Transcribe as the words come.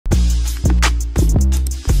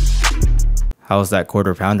How was that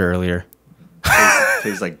quarter pounder earlier?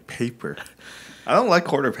 Tastes like paper. I don't like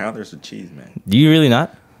quarter pounders with cheese, man. Do you really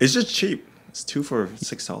not? It's just cheap. It's 2 for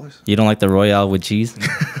 $6. You don't like the Royale with cheese?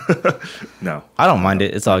 No. I don't mind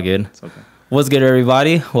it. It's all good. It's okay. What's good,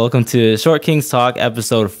 everybody? Welcome to Short Kings Talk,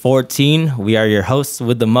 episode 14. We are your hosts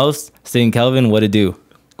with the most. Sitting Kelvin, what it do?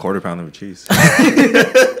 Quarter pounder with cheese.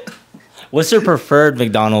 What's your preferred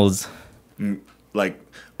McDonald's? Like,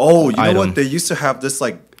 oh, you know Item. what? They used to have this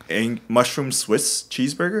like mushroom Swiss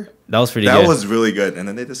cheeseburger. That was pretty That good. was really good, and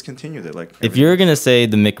then they discontinued it. Like, If you were gonna say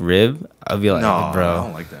the McRib, I'd be like, no, bro. I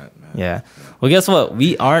don't like that, man. Yeah. Well, guess what?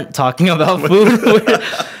 We aren't talking about food.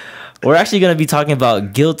 We're actually going to be talking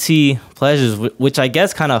about guilty pleasures, which I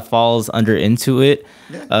guess kind of falls under into it.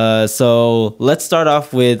 Yeah. So let's start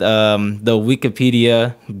off with the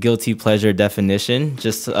Wikipedia guilty pleasure definition,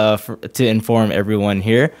 just to inform everyone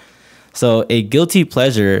here. So a guilty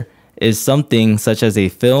pleasure is something such as a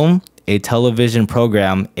film, a television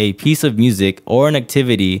program, a piece of music, or an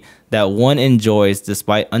activity that one enjoys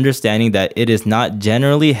despite understanding that it is not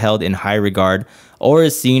generally held in high regard or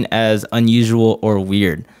is seen as unusual or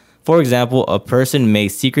weird. For example, a person may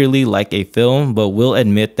secretly like a film but will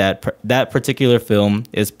admit that that particular film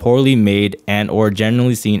is poorly made and or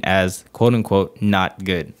generally seen as quote-unquote not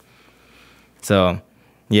good. So,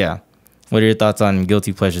 yeah. What are your thoughts on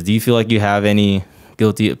guilty pleasures? Do you feel like you have any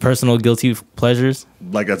personal guilty pleasures?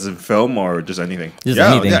 Like as a film or just anything? Just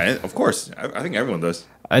yeah, anything. Yeah, of course. I think everyone does.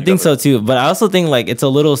 I think so too, but I also think like it's a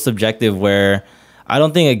little subjective where I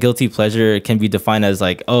don't think a guilty pleasure can be defined as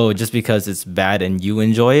like, oh, just because it's bad and you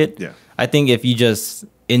enjoy it. Yeah. I think if you just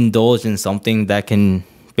indulge in something that can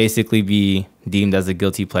basically be deemed as a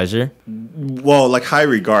guilty pleasure. Well, like high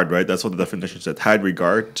regard, right? That's what the definition said. High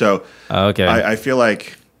regard. So Okay. I feel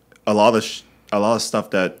like a lot of stuff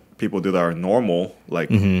that people do that are normal, like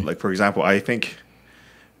for example, I think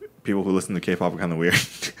people who listen to K-pop are kind of weird.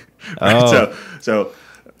 Right? Oh. So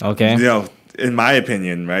Okay. you know, in my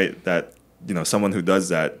opinion, right, that someone who does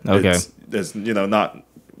that, Okay. is not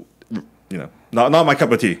my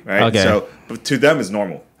cup of tea, right? Okay. So but to them, it's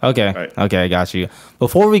normal. Okay. Right. Okay, I got you.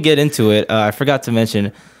 Before we get into it, I forgot to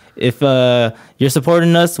mention, if you're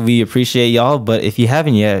supporting us, we appreciate y'all. But if you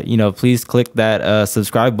haven't yet, please click that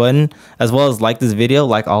subscribe button, as well as like this video,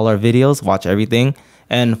 like all our videos, watch everything,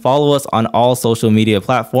 and follow us on all social media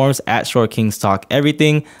platforms at Short Kings Talk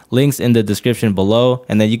Everything. Links in the description below.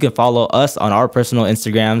 And then you can follow us on our personal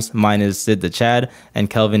Instagrams. Mine is Sid the Chad, and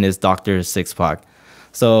Kelvin is Dr. Sixpack.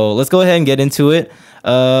 So let's go ahead and get into it.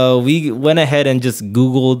 We went ahead and just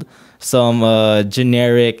Googled some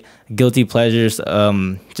generic guilty pleasures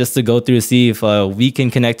just to go through, see if we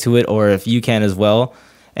can connect to it or if you can as well.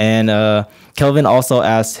 And Kelvin also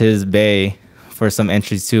asked his bae for some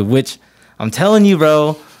entries too, which I'm telling you,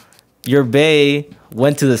 bro, your bae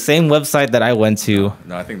went to the same website that I went to.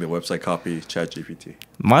 No, I think the website copied ChatGPT.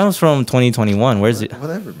 Mine was from 2021. Where's it?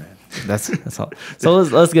 Whatever, man. That's all. So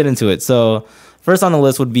let's get into it. So first on the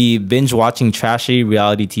list would be binge watching trashy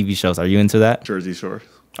reality TV shows. Are you into that? Jersey Shore.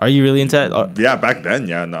 Are you really into that? Yeah, back then,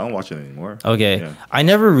 yeah. No, I don't watch it anymore. Okay. Yeah. I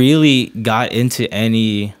never really got into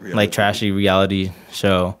any Reality like trashy reality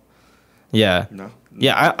show. Yeah. No.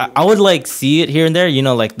 Yeah, I would like see it here and there,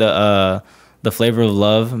 like the Flavor of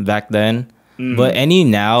Love back then. But any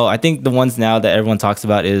now, I think the ones now that everyone talks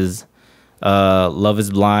about is Love is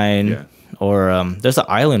Blind. Yeah. Or there's an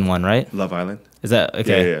island one, right? Love Island. Is that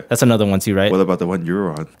okay? Yeah. That's another one too, right? What about the one you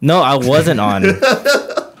were on? No, I wasn't on.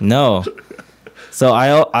 No. So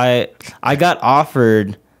I got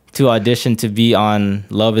offered to audition to be on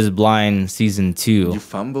Love is Blind season 2. You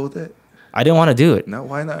fumbled it? I didn't want to do it. No,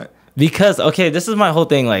 why not? Because, okay, this is my whole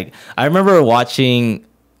thing. Like, I remember watching,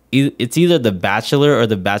 it's either The Bachelor or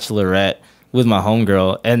The Bachelorette with my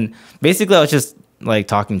homegirl. And basically, I was just, like,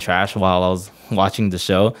 talking trash while I was watching the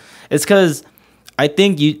show. It's because I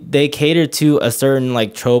think they cater to a certain,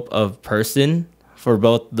 like, trope of person for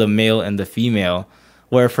both the male and the female.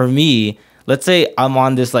 Where for me, let's say I'm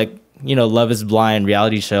on this, like, Love is Blind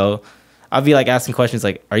reality show. I'll be like asking questions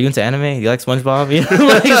like, "Are you into anime? Do you like SpongeBob?"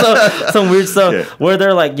 Like some weird stuff. Yeah. Where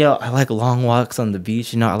they're like, I like long walks on the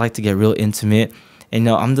beach. I like to get real intimate. And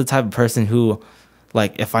I'm the type of person who,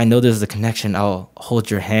 like, if I know there's a connection, I'll hold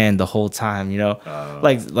your hand the whole time.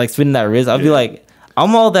 Like spinning that wrist. I'll be like,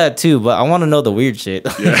 I'm all that too, but I want to know the weird shit.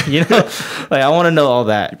 Yeah. Like I want to know all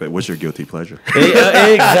that. But what's your guilty pleasure?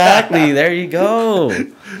 Exactly. There you go.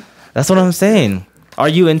 That's what I'm saying. Are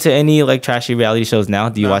you into any like trashy reality shows now?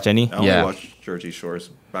 Do you watch any? I only watch Jersey Shores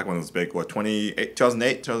back when it was big. What, 2008,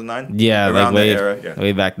 2009? Yeah, around like that era. Yeah.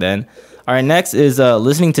 way back then. All right, next is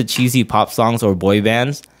listening to cheesy pop songs or boy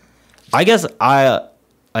bands. I guess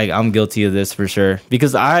like I'm guilty of this for sure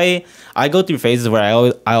because I go through phases where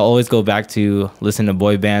I always go back to listen to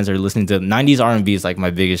boy bands or listening to 90s R&B is like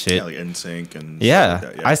my biggest shit. Yeah, like NSYNC and yeah, stuff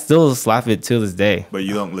like that, yeah. I still slap it to this day. But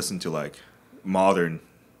you don't listen to like modern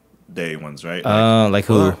day ones, right? Like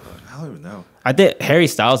who? I don't even know. I think Harry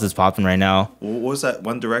Styles is popping right now. What was that?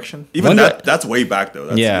 One Direction? Even that's way back though.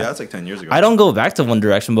 That's like 10 years ago. I don't go back to One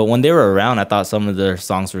Direction, but when they were around, I thought some of their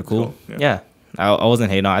songs were cool. Yeah. I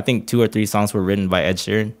wasn't hating on. I think 2 or 3 songs were written by Ed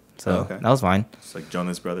Sheeran, so that was fine. It's like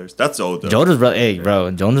Jonas Brothers. That's old though. Jonas Brothers, hey bro,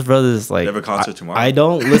 Jonas Brothers like. They have a concert tomorrow. I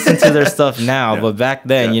don't listen to their stuff now, but back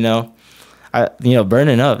then,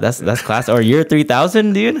 Burning Up. That's classic. Or Year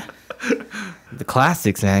 3000, dude. The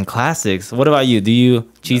classics, man, classics. What about you? Do you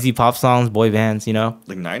cheesy pop songs, boy bands?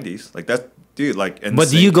 Like 90s, like that, dude. Like, but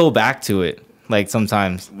do you go back to it? Like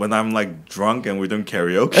sometimes when I'm like drunk and we're doing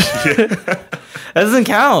karaoke. That doesn't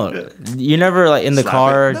count. Yeah. You never like in the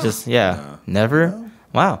car, No. Never. No.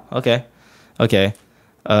 Wow. Okay.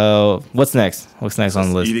 What's next? What's next on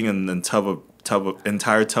the list? Eating an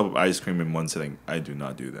entire tub of ice cream in one sitting. I do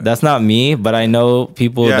not do that. That's not me, but I know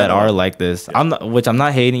people that are like this. Yeah. I'm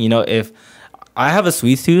not hating. If I have a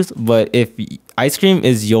sweet tooth, but if ice cream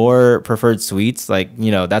is your preferred sweets, like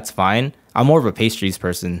that's fine. I'm more of a pastries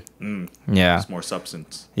person. Yeah. It's more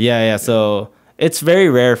substance. Yeah. So it's very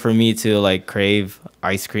rare for me to like crave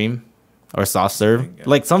ice cream or soft serve. Yeah.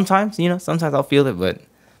 Like sometimes, sometimes I'll feel it, but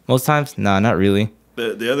most times, nah, not really.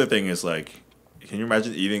 The other thing is like, can you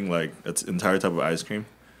imagine eating like an entire tub of ice cream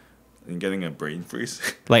and getting a brain freeze?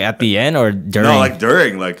 Like at the end or during? No, like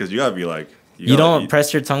during, like, because you gotta be like. You don't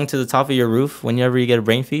press your tongue to the top of your roof whenever you get a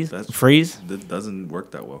brain freeze? That doesn't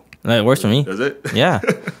work that well. No, it works for me. Does it? Yeah.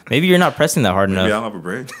 Maybe you're not pressing that hard enough. Maybe I don't have a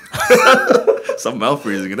brain. Some mouth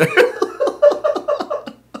freezing in there.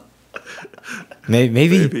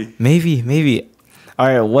 Maybe. All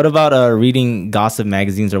right. What about reading gossip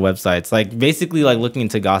magazines or websites? Like basically like looking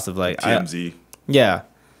into gossip. Like TMZ. Yeah.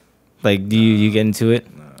 Like do you get into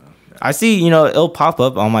it? No. I see. It'll pop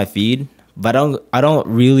up on my feed, but I don't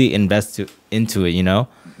really invest into it.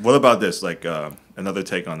 What about this? Like another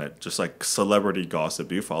take on it. Just like celebrity gossip.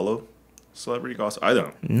 Do you follow celebrity gossip? I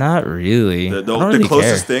don't. Not really. The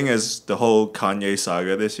closest thing is the whole Kanye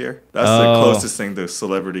saga this year. That's the closest thing to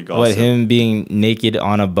celebrity gossip. What, him being naked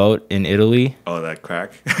on a boat in Italy? Oh, that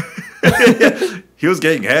crack. He was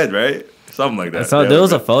getting head, right? Something like that. So there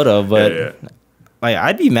was a photo, but like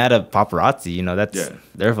I'd be mad at paparazzi. That's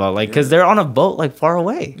their fault. Like because they're on a boat like far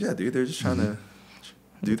away. Yeah, dude. They're just trying to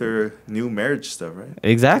do their new marriage stuff, right?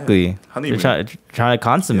 Exactly. Yeah. Honeymoon. They're trying to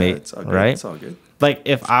consummate, it's all good. Right? It's all good. Like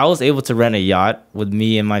if I was able to rent a yacht with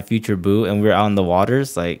me and my future boo, and we're out in the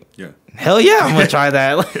waters, like hell yeah, I'm gonna try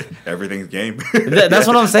that. Everything's game. That's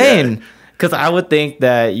what I'm saying. Because I would think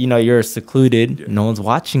that you're secluded, no one's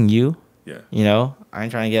watching you. Yeah. I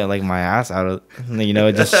ain't trying to get like my ass out of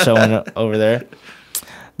just showing up over there.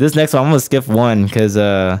 This next one I'm gonna skip one because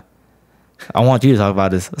I want you to talk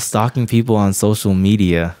about this stalking people on social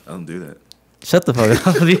media. I don't do that. Shut the fuck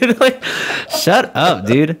up, dude. Like, shut up,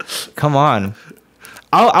 dude. Come on.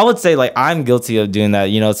 I would say like I'm guilty of doing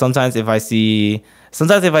that. Sometimes if I see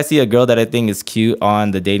a girl that I think is cute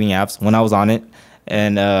on the dating apps when I was on it,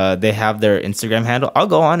 and they have their Instagram handle, I'll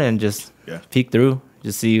go on and just peek through,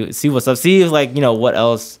 just see what's up, see if like what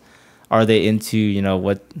else are they into,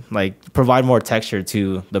 what like provide more texture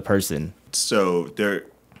to the person. So they're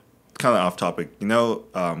kind of off topic.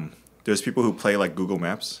 There's people who play like Google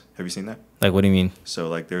Maps. Have you seen that? Like what do you mean? So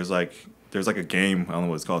like there's like a game, I don't know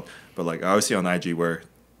what it's called, but like I always see on IG where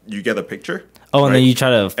you get a picture. Oh, and then you try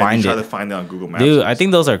to find it. Try to find it on Google Maps. Dude, I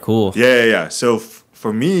think those are cool. Yeah. So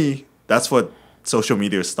for me, that's what social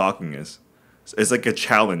media stalking is. It's like a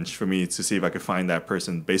challenge for me to see if I could find that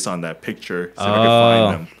person based on that picture. See if I could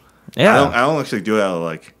find them. Yeah. I don't actually do that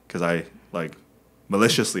like because I like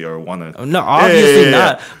maliciously or want to. No, obviously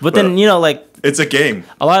not. But then like it's a game.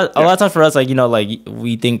 A lot of times for us, like like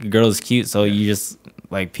we think a girl is cute, so you just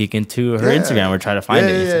like peek into her Instagram or try to find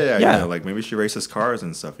it. Yeah. Like maybe she races cars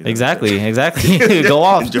and stuff. Exactly. Go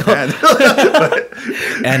off. In Japan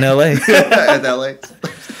and LA. And LA.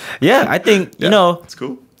 Yeah, I think it's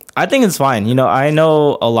cool. I think it's fine. I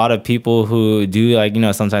know a lot of people who do like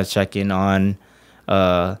sometimes check in on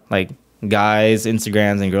like guys'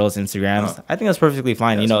 Instagrams and girls' Instagrams. I think that's perfectly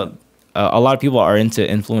fine. A lot of people are into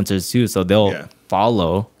influencers too, so they'll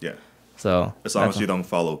follow. Yeah. So as long as you don't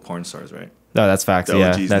follow porn stars, right? No, that's facts.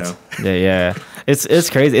 Yeah. It's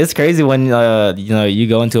crazy. It's crazy when you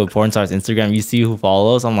go into a porn star's Instagram, you see who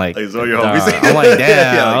follows. I'm like, I'm like,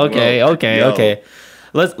 damn. Okay.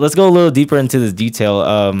 Let's go a little deeper into this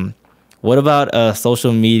detail. What about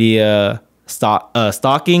social media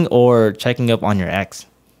stalking or checking up on your ex?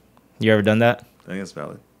 You ever done that? I think it's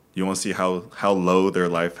valid. You want to see how low their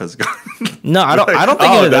life has gone? No, I don't. I don't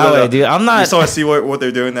think of it that way, dude. I'm not. You just want to see what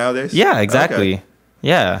they're doing nowadays. Yeah, exactly. Okay.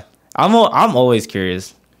 Yeah, I'm always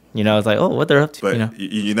curious. You know, it's like, oh, what they're up to. But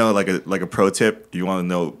you know, like a pro tip, you want to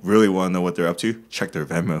know, really want to know what they're up to? Check their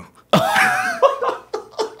Venmo.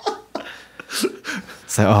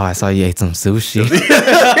 It's like, oh, I saw you ate some sushi.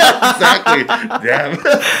 Exactly. Damn.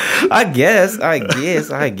 I guess.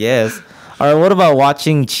 All right, what about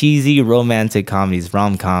watching cheesy romantic comedies,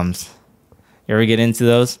 rom-coms? You ever get into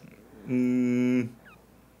those? Some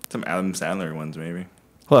Adam Sandler ones, maybe.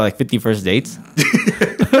 What, like 50 First Dates?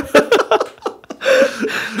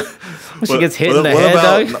 She gets hit in the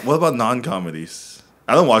head, dog? What about non-comedies?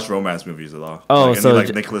 I don't watch romance movies at all. Oh, so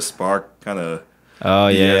like Nicholas Spark kind of. Oh,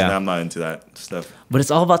 yeah. I'm not into that stuff. But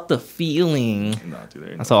it's all about the feeling. No,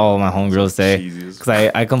 dude, that's what all my homegirls say. Because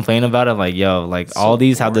I complain about it. Like, yo, like so all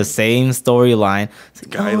these have the same storyline. It's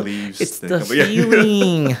like, guy leaves. It's the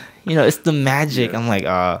feeling. You know, it's the magic. Yeah. I'm like,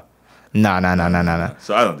 nah.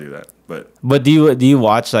 So I don't do that. But do you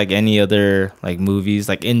watch like any other like movies,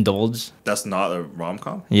 like indulge? That's not a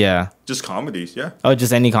rom-com? Yeah. Just comedies, yeah. Oh,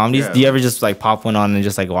 just any comedies? Yeah. Do you ever just like pop one on and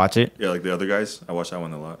just like watch it? Yeah, like The Other Guys. I watch that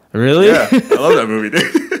one a lot. Really? Yeah. I love that movie,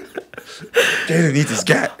 dude. Dana needs his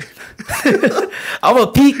cat. I'm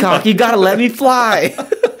a peacock. You gotta let me fly.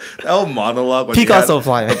 That whole monologue when peacock's so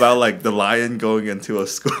fly about like the lion going into a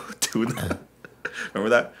school tuna. Remember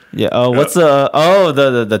that? Yeah. Oh, what's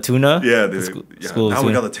the tuna? Yeah. School now tuna.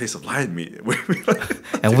 We got the taste of lion meat,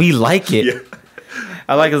 and we like it. Yeah.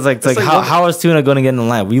 I like it's like how is tuna going to get in the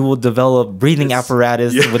line? We will develop breathing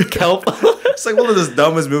apparatus with kelp. It's like one of the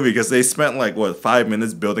dumbest movies because they spent like 5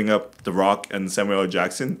 minutes building up The Rock and Samuel L.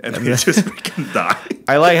 Jackson, and they just freaking die.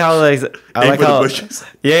 I like how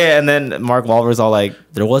yeah, and then Mark Wahlberg's all like,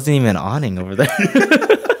 there wasn't even an awning over there.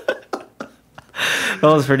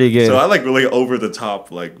 That was pretty good. So I like really over the top,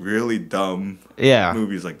 like really dumb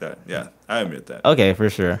movies like that. Yeah, I admit that. Okay, for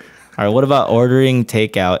sure. All right, what about ordering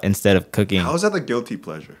takeout instead of cooking? How is that a guilty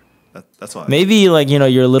pleasure? That's why. Maybe like, you know,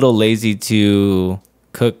 you're a little lazy to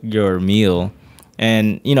cook your meal.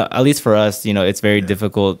 And, you know, at least for us, you know, it's very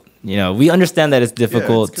difficult. You know, we understand that it's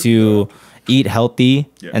difficult to eat healthy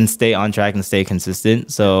and stay on track and stay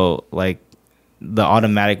consistent. So like the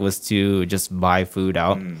automatic was to just buy food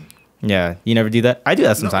out. Yeah, you never do that? I do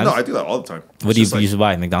that sometimes. No, I do that all the time. What do you usually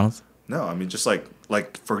buy? McDonald's? No, I mean just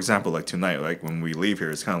like for example, like tonight, like when we leave here,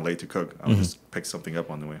 it's kind of late to cook. I'll just pick something up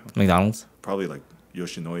on the way home. McDonald's? Probably like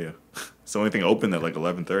Yoshinoya. It's the only thing open at like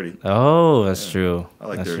 11:30. Oh, that's true. I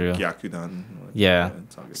like their gyakudon. Yeah.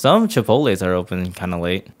 Some Chipotles are open kind of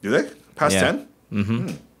late. Do they? Past 10?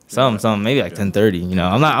 Mm-hmm. Some maybe like 10:30. You know,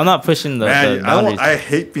 I'm not pushing the. Man, I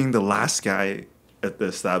hate being the last guy at the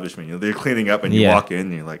establishment. You know, they're cleaning up and you walk in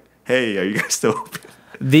and you're like, hey, are you guys still open?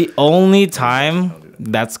 The only time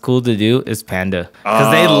that's cool to do is Panda.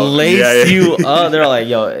 Because they lace you up. They're like,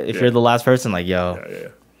 yo, if you're the last person, like, yo. Yeah.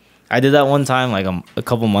 I did that one time, like a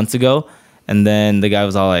couple months ago. And then the guy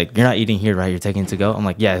was all like, you're not eating here, right? You're taking it to go? I'm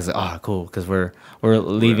like, yeah. He's like, oh, cool. Because we're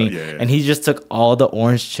leaving. And he just took all the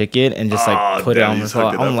orange chicken and just like put it on his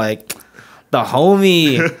plate. I'm like, the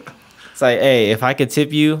homie. It's like, hey, if I could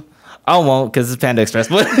tip you, I won't because it's Panda Express.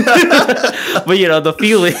 But you know, the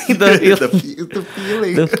feeling.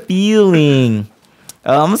 The feeling.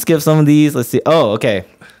 I'm going to skip some of these. Let's see. Oh, okay.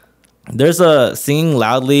 There's a singing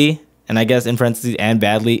loudly, and I guess in parentheses, and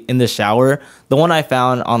badly in the shower. The one I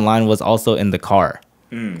found online was also in the car.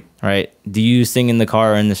 Right? Do you sing in the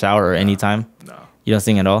car or in the shower or anytime? No. You don't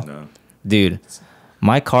sing at all? No. Dude,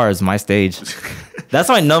 my car is my stage. That's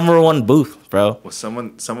my number one booth, bro. Well, some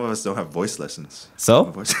of us don't have voice lessons.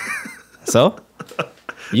 So? So?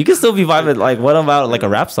 You can still be vibing. Like, what about like a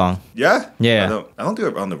rap song? Yeah. Yeah. I don't do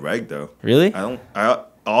it on the reg though. Really? I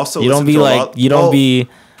also you don't be like be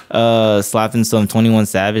slapping some 21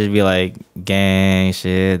 Savage and be like, gang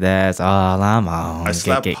shit, that's all I'm on. I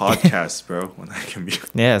slap podcasts, bro, when I can be.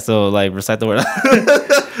 Yeah, so like recite the word.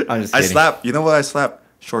 I'm just kidding. I slap, you know what I slap?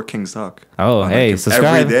 Short King's Talk. Oh, hey,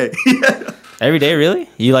 subscribe. Every day. Every day, really?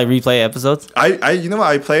 You like replay episodes? You know what?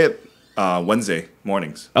 I play it Wednesday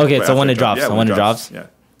mornings. Okay, so when it drops. So when it drops? Yeah.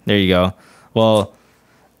 There you go. Well,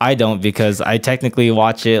 I don't because I technically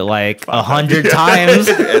watch it like 100 times.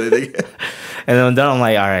 And then I'm done. I'm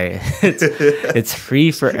like, all right, it's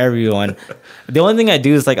free for everyone. The only thing I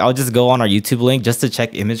do is like I'll just go on our YouTube link just to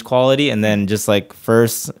check image quality, and then just like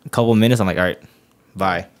first couple minutes, I'm like, all right,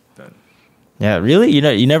 bye. Done. Yeah, really?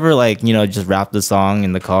 You never like just rap the song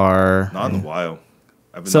in the car? Not in a while.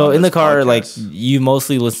 So in the car, like you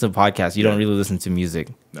mostly listen to podcasts. You don't really listen to music.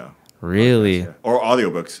 No. Really? Or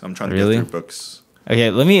audiobooks. I'm trying to get through books. Okay,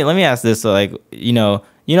 let me ask this. So like,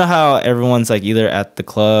 you know how everyone's like either at the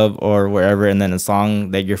club or wherever, and then a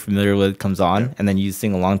song that you're familiar with comes on, and then you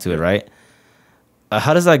sing along to it, right?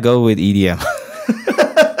 How does that go with EDM?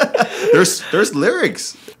 There's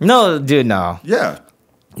lyrics. No, dude, no. Yeah.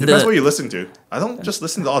 Depends what you listen to. I don't just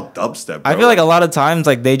listen to all dubstep, bro. I feel like a lot of times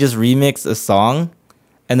like they just remix a song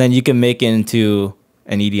and then you can make it into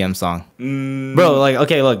an EDM song. Bro, like,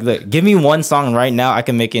 okay, look, give me one song right now. I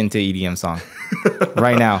can make it into an EDM song.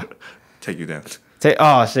 Right now. Take you down.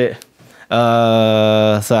 Oh, shit. So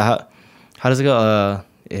how does it go?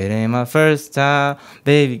 It ain't my first time,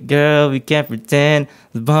 baby girl, we can't pretend.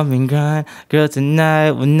 It's bump and grind, girl,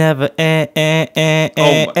 tonight will never end.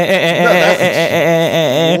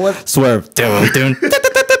 Swerve. What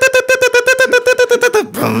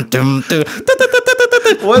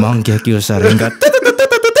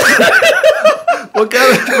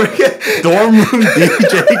kind of dorm room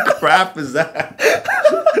DJ crap is that?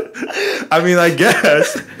 I mean, I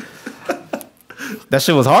guess. That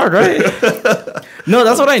shit was hard, right? No,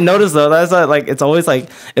 that's what I noticed though. That's like it's always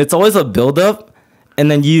a build up, and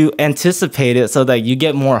then you anticipate it so that you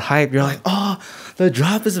get more hype. You're like, oh, the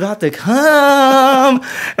drop is about to come,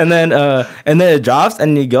 and then it drops,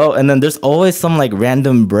 and you go, and then there's always some like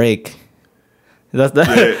random break. That's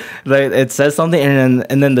like it says something,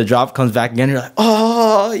 and then the drop comes back again. You're like,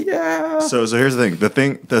 oh yeah. So here's the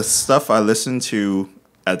thing. The stuff I listen to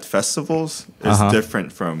at festivals is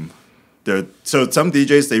different from. So some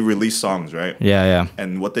DJs, they release songs, right? Yeah.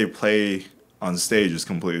 And what they play on stage is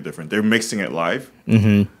completely different. They're mixing it live.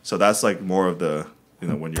 So that's like more of the,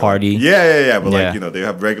 when you're party. Like, yeah. But like, they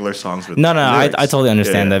have regular songs with No, I totally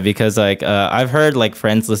understand that because like I've heard like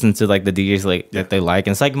friends listen to like the DJs like that they like,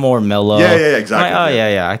 and it's like more mellow. Yeah, exactly. Like,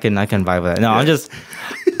 yeah. I can vibe with that. No, I'm just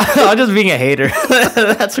I'm just being a hater.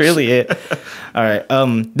 That's really it. All right.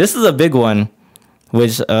 This is a big one,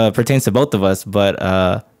 which pertains to both of us,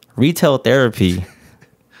 but retail therapy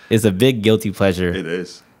is a big guilty pleasure. It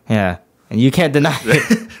is. Yeah. And you can't deny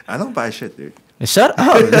it. I don't buy shit, dude. Shut up.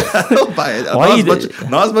 I don't buy it.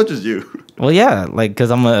 Not as much as you. Well, yeah. Like,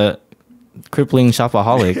 because I'm a crippling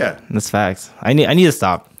shopaholic. Yeah. That's facts. I need to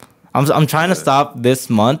stop. I'm trying to stop this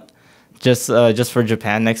month just for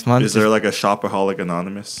Japan next month. Is there like a shopaholic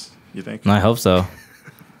anonymous, you think? I hope so.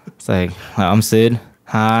 It's like, I'm Sid.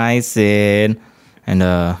 Hi, Sid. And,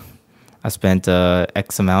 I spent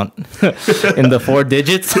X amount in the 4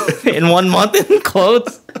 digits in 1 month in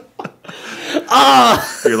clothes.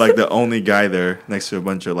 You're like the only guy there next to a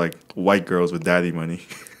bunch of like white girls with daddy money.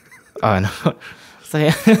 Oh no! It's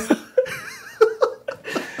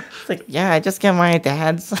like yeah, I just get my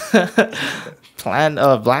dad's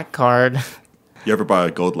black card. You ever buy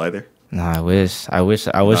a gold lighter? No, I wish I was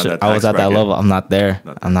at that level. I'm not there.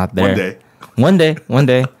 I'm not there. One day,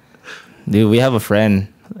 dude. We have a friend.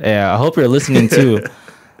 Yeah, I hope you're listening too.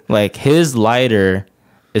 Like his lighter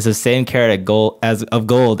is the same carat of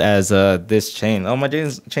gold as this chain. Oh, my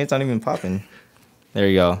chain's not even popping. There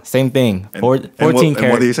you go. Same thing. 14 karat. And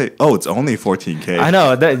what do you say? Oh, it's only 14K. I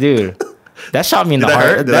know that, dude. That shot me in the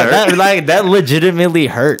heart. That legitimately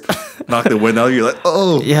hurt. Knocked the wind out. You're like,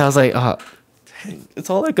 oh. Yeah, I was like, oh, dang, it's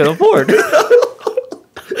all I could afford. I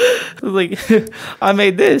was like, I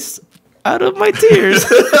made this out of my tears.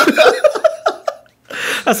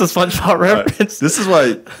 That's a SpongeBob reference. This is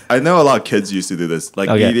why I know a lot of kids used to do this, like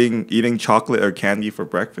eating chocolate or candy for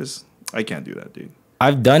breakfast. I can't do that, dude.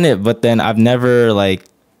 I've done it, but then I've never like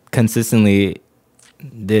consistently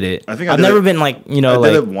did it. I've never been like I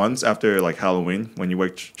did it once after like Halloween when you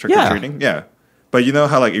went trick or treating. Yeah, but you know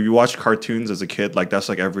how like if you watch cartoons as a kid, like that's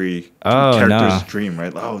like every character's dream,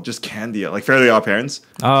 right? Oh, just candy, like Fairly Odd Parents.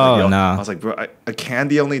 Oh like, no! I was like, bro, a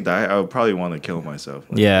candy only diet. I would probably want to kill myself.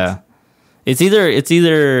 Like, yeah. It's either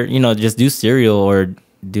just do cereal or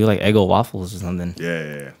do like Eggo waffles or something.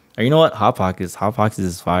 Yeah. Or you know what? Hot Pockets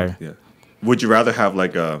is fire. Yeah. Would you rather have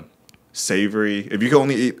like a savory? If you could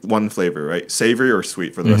only eat one flavor, right? Savory or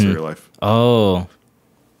sweet for the rest of your life? Oh,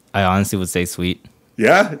 I honestly would say sweet.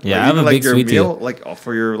 Yeah. Yeah, I have a big sweet meal, tooth. like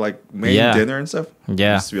for your like main dinner and stuff.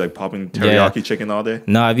 Yeah. Just be like popping teriyaki chicken all day.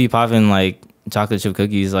 No, I'd be popping like chocolate chip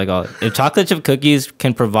cookies. Like if chocolate chip cookies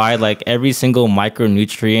can provide like every single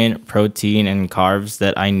micronutrient, protein, and carbs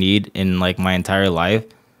that I need in like my entire life,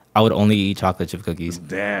 I would only eat chocolate chip cookies.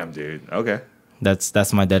 Damn, dude. Okay.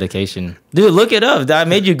 That's my dedication. Dude, look it up. I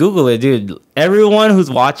made you Google it, dude. Everyone who's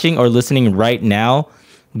watching or listening right now,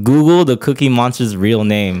 Google the Cookie Monster's real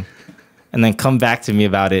name and then come back to me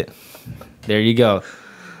about it. There you go.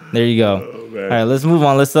 Oh, all right, let's move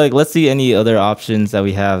on. Let's see any other options that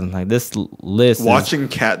we have. Like this list. Watching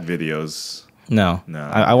cat videos. No.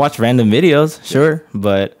 I watch random videos, sure,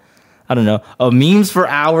 but I don't know. Memes for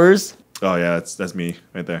hours. Oh yeah, that's me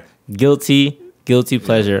right there. Guilty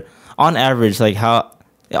pleasure. On average, like how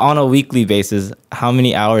on a weekly basis, how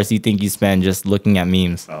many hours do you think you spend just looking at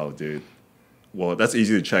memes? Oh, dude. Well, that's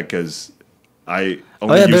easy to check because I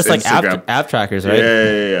only use there's Instagram. like app trackers, right?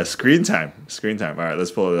 Yeah. Screen time. All right,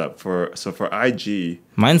 let's pull it up. For IG,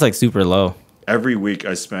 mine's like super low. Every week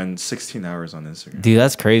I spend 16 hours on Instagram. Dude,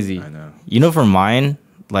 that's crazy. I know. You know, for mine,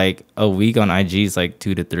 like a week on IG is like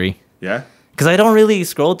 2 to 3. Yeah. Because I don't really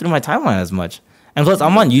scroll through my timeline as much. And plus,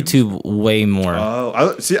 I'm on YouTube way more.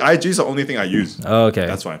 Oh, see, IG is the only thing I use. Oh, okay.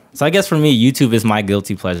 That's fine. So I guess for me, YouTube is my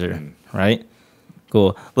guilty pleasure, right?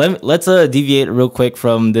 Cool. Let's deviate real quick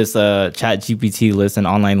from this Chat GPT list and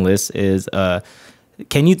online list.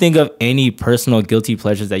 Can you think of any personal guilty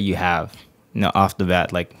pleasures that you have, off the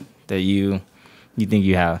bat, like that you think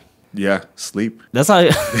you have? Yeah, sleep. That's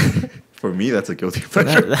not... For me, that's a guilty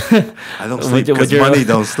pleasure. I don't sleep because money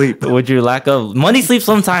don't sleep. Would your lack of... Money sleeps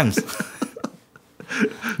sometimes.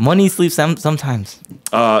 Money sleeps sometimes.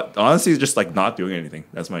 Honestly, just like not doing anything.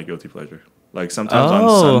 That's my guilty pleasure. Like sometimes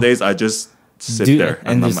on Sundays, I just sit there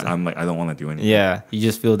and I'm like, I don't want to do anything. Yeah, you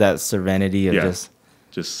just feel that serenity of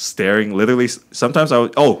just staring. Literally, sometimes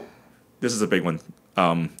this is a big one.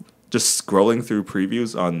 Just scrolling through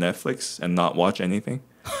previews on Netflix and not watch anything.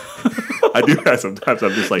 I do that sometimes.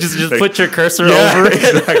 I'm just like, just put your cursor over it.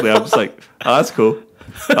 Exactly. I'm just like, oh, that's cool.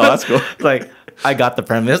 Like, I got the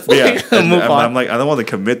premise. Yeah, I'm like, I don't want to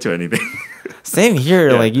commit to anything. Same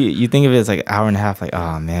here. Yeah. Like you think of it as like an hour and a half. Like,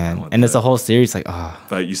 oh man, and it's a whole series. Like, oh,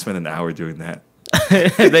 but you spend an hour doing that.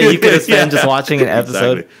 That you could have spent just watching an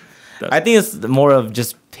episode. Exactly. I think it's more of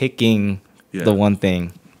just picking the one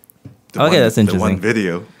thing. That's interesting. The one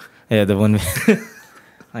video. Yeah, the one.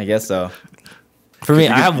 I guess so. For me,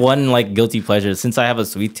 I have one like guilty pleasure. Since I have a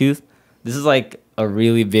sweet tooth, this is like a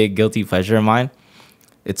really big guilty pleasure of mine.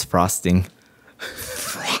 It's frosting.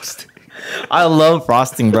 Frosting. I love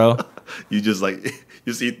frosting, bro. You just like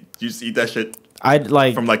you just eat that shit. I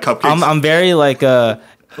like from like cupcakes. I'm very like a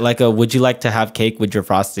would you like to have cake with your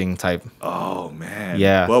frosting type. Oh man.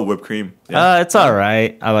 Yeah. Well, whipped cream. Yeah. It's all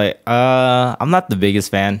right. I'm not the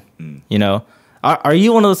biggest fan. You know. Are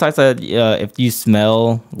you one of those types that if you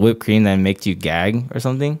smell whipped cream that makes you gag or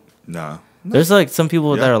something? No. There's like some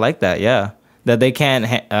people that are like that, yeah. That they can't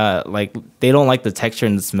like they don't like the texture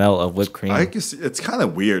and the smell of whipped cream. I guess it's kind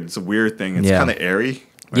of weird. It's a weird thing. It's kind of airy.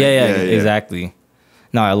 Right? Yeah, exactly.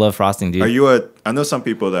 No, I love frosting, dude. I know some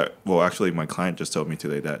people that, well, actually my client just told me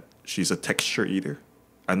today that she's a texture eater.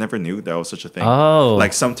 I never knew that was such a thing. Oh.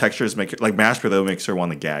 Like some textures like mashed potato makes her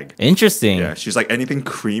want to gag. Interesting. Yeah, she's like anything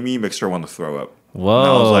creamy makes her want to throw up. Whoa. And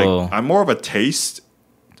I was like, I'm more of a taste.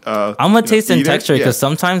 I'm a taste and texture because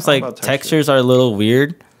sometimes like textures are a little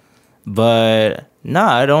weird, but no,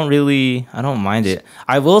 I don't mind it.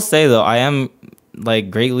 I will say though, I am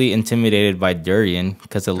like greatly intimidated by durian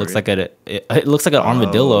because it looks like it looks like an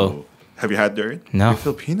armadillo. Have you had durian? No. You're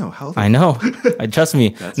Filipino. How? I know. Trust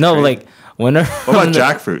me. No, crazy. Like whenever. What about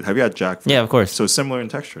jackfruit? Have you had jackfruit? Yeah, of course. So similar in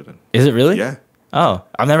texture then. Is it really? Yeah. Oh,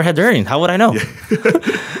 I've never had durian. How would I know?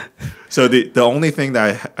 Yeah. So the only thing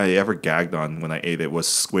that I ever gagged on when I ate it was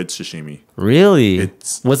squid sashimi. Really?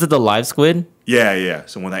 Was it the live squid? Yeah.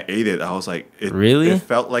 So when I ate it, I was like, it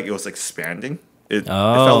felt like it was expanding. It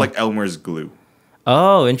felt like Elmer's glue.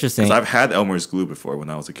 Oh, interesting. Because I've had Elmer's glue before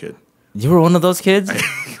when I was a kid. You were one of those kids?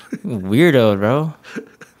 Weirdo, bro.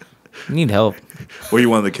 You need help. Were you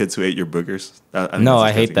one of the kids who ate your boogers? No,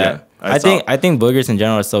 I hate that. Yeah, I think boogers in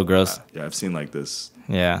general are so gross. Yeah, I've seen like this.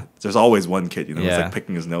 Yeah. There's always one kid, who's like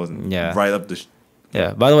picking his nose and right up the...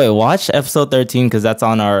 Yeah. By the way, watch episode 13 because that's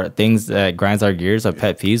on our things that grinds our gears, our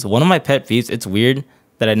pet peeves. One of my pet peeves, it's weird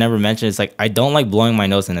that I never mentioned, it's like I don't like blowing my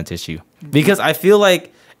nose in a tissue because I feel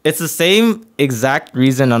like it's the same exact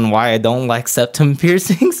reason on why I don't like septum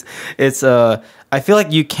piercings. It's I feel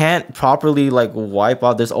like you can't properly like wipe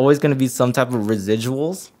out. There's always going to be some type of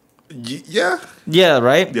residuals. Yeah,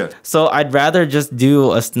 right? Yeah. So I'd rather just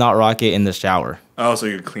do a snot rocket in the shower. Oh, so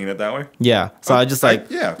you can clean it that way? Yeah. So I just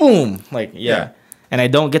boom. Like, yeah. And I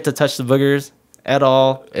don't get to touch the boogers at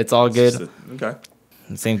all. It's all good. Okay.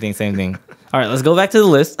 Same thing. All right, let's go back to the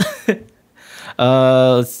list.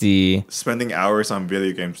 Let's see. Spending hours on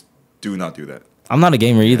video games, do not do that. I'm not a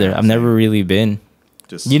gamer either. I've never really been.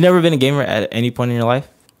 You've never been a gamer at any point in your life?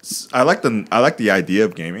 I like the idea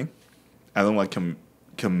of gaming. I don't like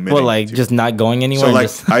committing. Well, like just not going anywhere.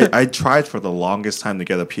 So like I tried for the longest time to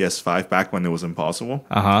get a PS5 back when it was impossible.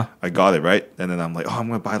 I got it, right, and then I'm like, I'm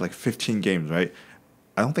gonna buy like 15 games, right?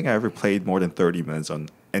 I don't think I ever played more than 30 minutes on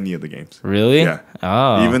any of the games. Really? Yeah.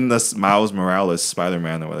 Oh. Even the Miles Morales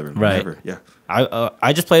Spider-Man or whatever. Right. Never. Yeah.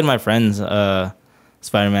 I just played my friend's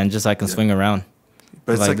Spider-Man just so I can swing around.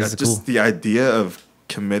 But it's like this is just cool. the idea of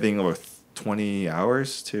committing over 20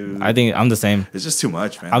 hours to. I think I'm the same. It's just too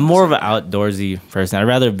much, man. I'm more of an outdoorsy person. I'd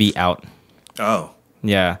rather be out. Oh.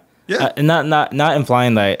 Yeah. Yeah. And not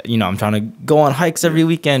implying that, I'm trying to go on hikes every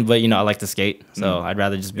weekend, but I like to skate. So I'd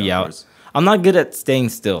rather just be out. I'm not good at staying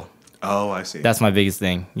still. Oh, I see. That's my biggest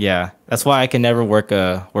thing. Yeah. That's why I can never work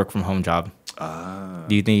a work from home job.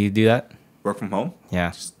 Do you think you do that? Work from home?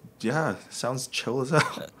 Yeah. Yeah, sounds chill as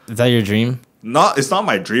hell. Is that your dream? It's not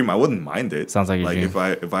my dream. I wouldn't mind it. Sounds like your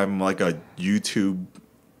dream. If I'm like a YouTube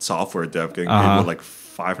software dev getting paid with like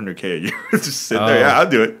 500K a year, just sit there. Yeah, I'll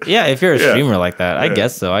do it. Yeah, if you're a streamer like that, I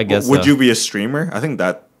guess so. Would you be a streamer? I think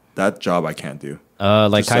that job I can't do.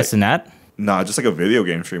 Like Kai Cenat? Nah, just like a video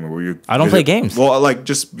game streamer where you. I don't play games. Well, like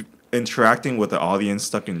just interacting with the audience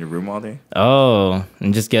stuck in your room all day. Oh,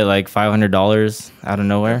 and just get like $500 out of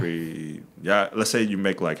nowhere. Let's say you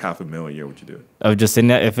make like $500,000 a year. Would you do it? Of just sitting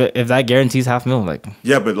there, if that guarantees $500,000, like.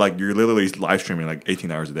 Yeah, but like you're literally live streaming like 18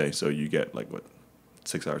 hours a day, so you get like what,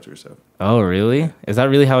 6 hours to yourself. Oh, really? Is that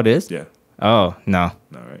really how it is? Yeah. Oh, no.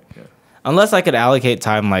 No, right? Yeah. Unless I could allocate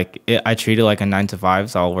time, I treat it like a 9 to 5,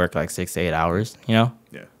 so I'll work like 6 to 8 hours. Yeah.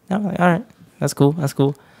 I'm like, all right, that's cool. That's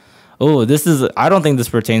cool. Oh, I don't think this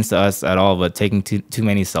pertains to us at all, but taking too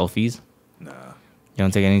many selfies. Nah. You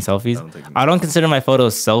don't take any selfies? I don't consider my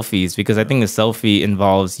photos selfies because I think a selfie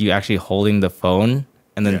involves you actually holding the phone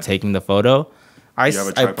and then taking the photo. I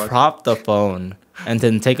prop the phone and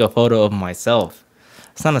then take a photo of myself.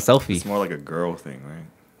 It's not a selfie. It's more like a girl thing, right?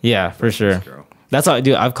 Yeah, for sure. That's what I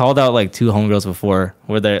do. I've called out like 2 homegirls before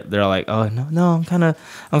where they're like, oh no,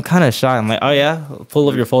 I'm kind of shy. I'm like, oh yeah, pull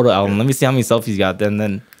up your photo album. Let me see how many selfies you got.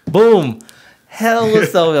 Then boom, hell of a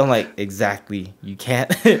selfie. I'm like, exactly. You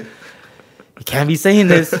can't you can't be saying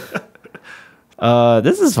this.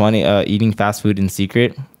 This is funny. Eating fast food in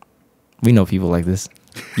secret. We know people like this.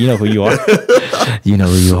 You know who you are. You know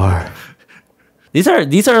who you are. These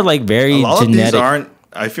are like very a lot genetic. Of these aren't.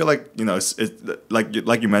 I feel like it's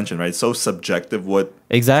like you mentioned, right? It's so subjective what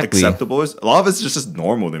acceptable is. A lot of it's just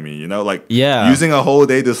normal to me, like using a whole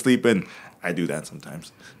day to sleep in. I do that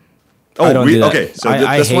sometimes. Oh, I don't do that. Okay. So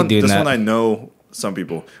I hate doing that. This one I know some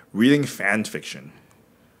people reading fan fiction.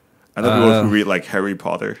 I know people who read like Harry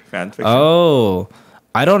Potter fan fiction. Oh,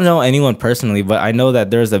 I don't know anyone personally, but I know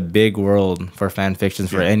that there's a big world for fan fictions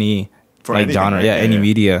for any genre, right? any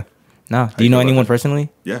media. No, do you know anyone personally?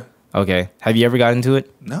 Yeah. Okay. Have you ever got into it?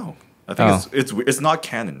 No. I think it's not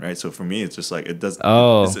canon, right? So for me, it's just like it does.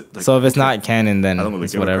 Oh, so if it's not canon, then I don't really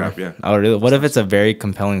give whatever. A crap, yeah. Oh, really? What if it's a very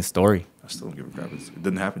compelling story? I still don't give a crap. It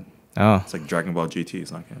didn't happen. Oh, it's like Dragon Ball GT.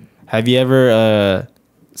 It's not canon. Have you ever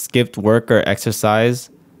skipped work or exercise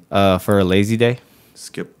for a lazy day?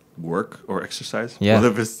 Skip work or exercise? Yeah.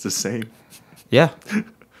 What if it's the same? Yeah.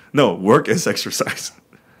 No, work is exercise.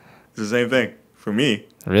 It's the same thing for me.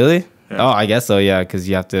 Really? Yeah. Oh, I guess so. Yeah, because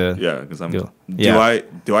you have to. Yeah, because I'm.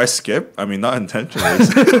 Do I skip? I mean, not intentionally.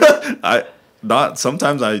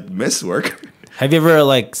 Sometimes I miss work. Have you ever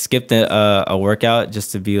like skipped a workout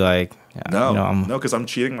just to be like? No, because I'm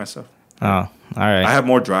cheating myself. Oh, all right. I have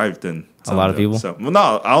more drive than a lot of people. So, well,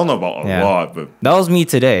 no, I don't know about a lot, but that was me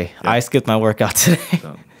today. Yeah. I skipped my workout today,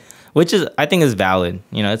 which I think is valid.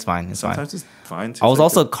 It's fine. Sometimes it's fine. I was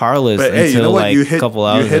also carless until like a couple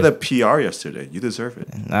hours. You hit a PR yesterday. You deserve it.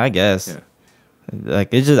 I guess. Yeah.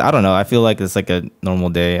 Like it's just I don't know. I feel like it's like a normal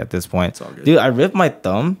day at this point. It's all good. Dude, I ripped my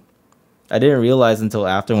thumb. I didn't realize until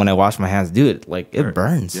after when I washed my hands. Dude, like it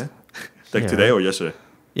burns. Yeah. Like today or yesterday?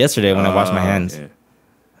 Yesterday when I washed my hands. Yeah.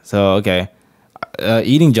 So okay,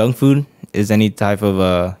 eating junk food is any type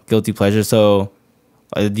of guilty pleasure. So,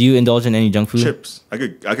 do you indulge in any junk food? Chips. I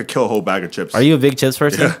could kill a whole bag of chips. Are you a big chips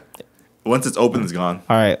person? Yeah. Once it's open, it's gone.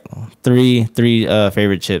 All right, three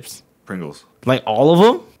favorite chips. Pringles. Like all of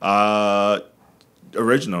them?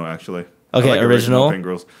 Original actually. Okay, like original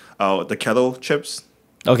Pringles. The kettle chips.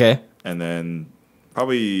 Okay. And then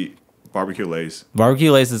probably barbecue Lay's.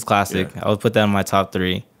 Barbecue Lay's is classic. Yeah. I would put that in my top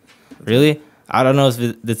 3. Really? I don't know if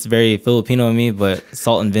it's very Filipino of me, but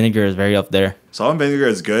salt and vinegar is very up there. Salt and vinegar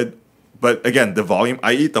is good, but again, the volume.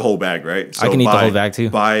 I eat the whole bag, right? So I can eat the whole bag too.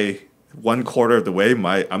 By 1/4 of the way,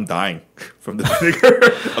 I'm dying from the vinegar.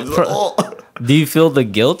 I'm just like, oh. Do you feel the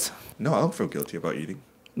guilt? No, I don't feel guilty about eating.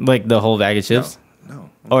 Like the whole bag of chips? No.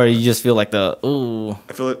 Or you just feel like ooh.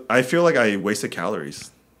 I feel like I wasted calories.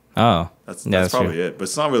 Oh, that's probably it. But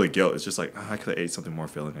it's not really guilt. It's just like I could have ate something more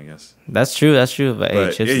filling, I guess. That's true. But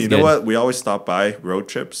hey, chips you know what? We always stop by road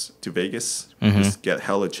trips to Vegas. Mm-hmm. Just get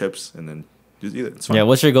hella chips and then just eat it. It's fun. Yeah.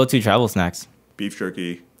 What's your go-to travel snacks? Beef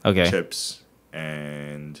jerky. Okay. Chips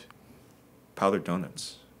and powdered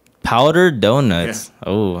donuts. Powdered donuts. Yeah.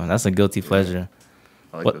 Oh, that's a guilty pleasure.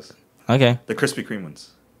 I like this. Okay. The Krispy Kreme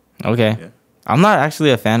ones. Okay. Yeah. I'm not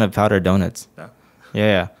actually a fan of powdered donuts. No.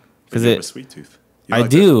 Yeah. Because you have a sweet tooth. I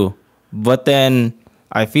do, but then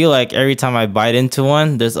I feel like every time I bite into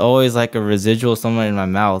one, there's always like a residual somewhere in my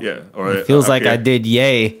mouth. Yeah. Or it feels like I did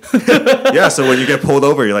yay. Yeah, so when you get pulled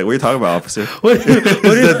over, you're like, what are you talking about, officer? what are you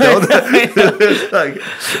like,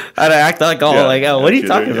 I'd act like all like, oh, what are you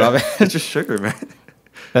talking about, man? It's just sugar, man.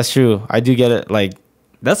 That's true. I do get it. Like,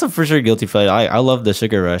 that's a for sure guilty pleasure. I love the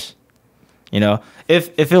sugar rush. You know,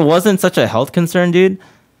 if it wasn't such a health concern, dude,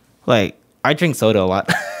 like I drink soda a lot.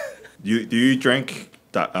 Do you drink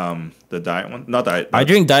the diet one? Not diet. I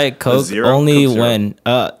drink Diet Coke only Coke when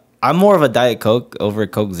I'm more of a Diet Coke over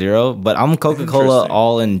Coke Zero, but I'm Coca-Cola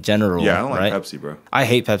all in general. Yeah, I don't like right? Pepsi, bro. I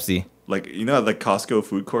hate Pepsi. Like, you know, at the Costco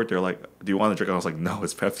food court, they're like, "Do you want to drink?" I was like, "No,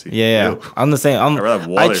 it's Pepsi." Yeah. I'm the same. I'd rather have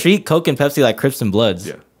water. I treat Coke and Pepsi like Crips and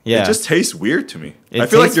Bloods. Yeah. It just tastes weird to me. I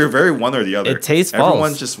feel like you're very one or the other. It tastes false.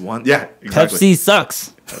 Everyone's just one. Yeah, exactly. Pepsi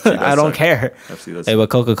sucks. I don't care. Pepsi does. Hey, but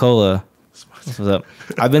Coca-Cola. What's up?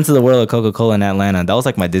 I've been to the world of Coca-Cola in Atlanta. That was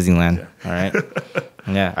like my Disneyland. Yeah. All right.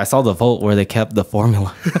 Yeah. I saw the vault where they kept the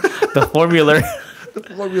formula. The formula.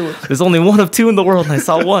 There's only one of two in the world, and I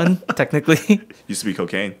saw one, technically. Used to be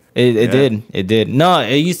cocaine. It did. No,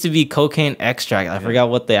 it used to be cocaine extract. I forgot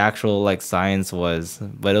what the actual like science was,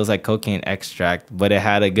 but it was like cocaine extract, but it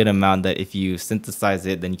had a good amount that if you synthesize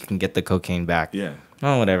it, then you can get the cocaine back. Yeah.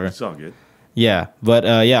 Oh, whatever. It's all good. Yeah, but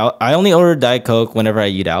I only order Diet Coke whenever I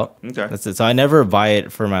eat out. Okay. That's it. So I never buy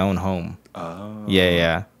it for my own home. Oh.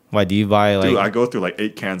 Yeah. Why do you buy like? Dude, I go through like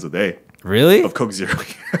 8 cans a day. Really? Of Coke Zero.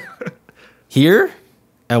 Here?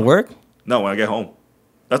 At work? No, when I get home.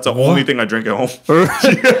 That's the only thing I drink at home.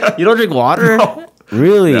 You don't drink water? No.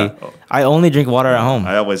 Really? Yeah. I only drink water at home.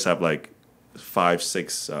 I always have like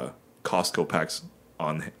 5-6 Costco packs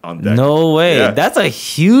on deck. No way. Yeah. That's a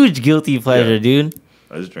huge guilty pleasure, dude.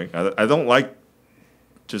 I just drink. I don't like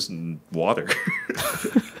just water.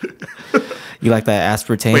 You like that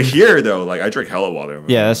aspartame? But here though, like I drink hella water.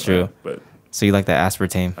 Yeah, that's true. But so you like that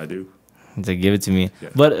aspartame? I do. To give it to me. Yeah.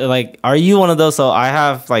 But like, are you one of those? So I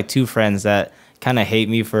have like 2 friends that kind of hate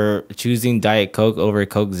me for choosing Diet Coke over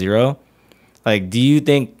Coke Zero. Like, do you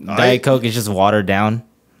think Diet Coke is just watered down?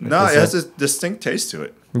 No, it has a distinct taste to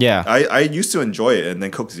it. Yeah. I used to enjoy it, and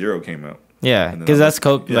then Coke Zero came out. Yeah, because that's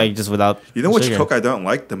Coke, like, just without You know which sugar. Coke I don't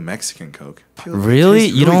like? The Mexican Coke. Really?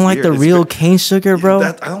 You don't like the real cane sugar, bro?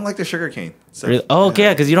 I don't like the sugar cane. Really? Oh, okay,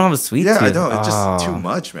 yeah, because you don't have a sweet tooth. Yeah, I don't. It's just too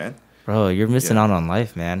much, man. Bro, you're missing out on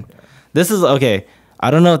life, man. Yeah. This is, okay, I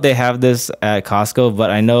don't know if they have this at Costco, but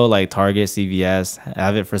I know, like, Target, CVS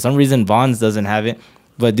have it. For some reason, Vons doesn't have it.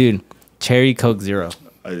 But, dude, cherry Coke Zero.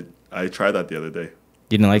 I tried that the other day.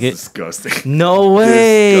 You didn't like it? Disgusting. No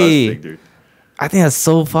way. Disgusting, dude. I think that's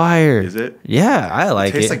so fire. Is it? Yeah, I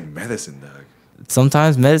like it. Tastes like medicine, dog.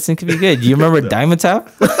 Sometimes medicine can be good. Do you remember Dimetap?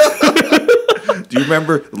 Do you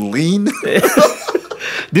remember Lean?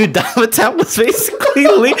 Dude, Dimetap was basically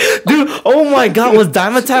lean. Dude, oh my God, was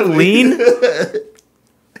Dimetap lean?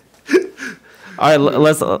 All right,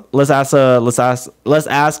 let's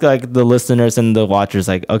ask like the listeners and the watchers,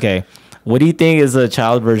 like, okay, what do you think is a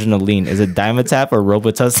child version of lean? Is it Dimetap or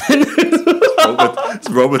Robitussin? It's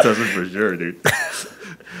Robitussin for sure, dude.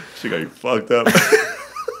 She got you fucked up.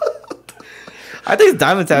 I think it's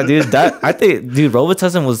Dimetap, dude. Dude,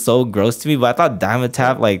 Robitussin was so gross to me, but I thought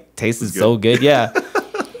Dimetap like tasted so good. Yeah,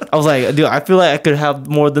 I was like, dude, I feel like I could have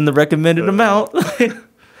more than the recommended amount.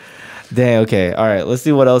 Dang. Okay. All right. Let's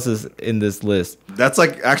see what else is in this list. That's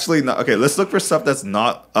like actually not okay. Let's look for stuff that's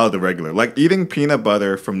not the regular, like eating peanut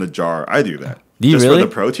butter from from I do that. Do you just really? For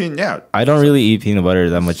the protein? Yeah. I don't really eat peanut butter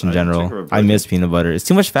that much in general. I miss peanut butter. It's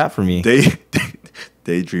too much fat for me.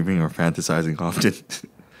 Daydreaming or fantasizing often.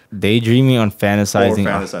 Daydreaming on fantasizing. Or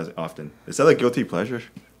fantasizing often. Is that a guilty pleasure?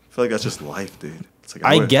 I feel like that's just life, dude. It's like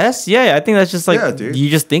I guess, yeah. I think that's just like dude. You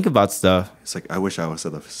just think about stuff. It's like I wish I was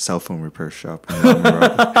at a cell phone repair shop.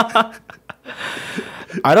 I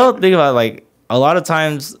don't think about like a lot of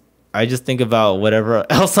times. I just think about whatever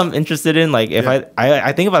else I'm interested in. Like if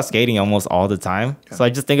I think about skating almost all the time. Yeah. So I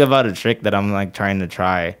just think about a trick that I'm like trying to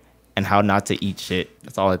try and how not to eat shit.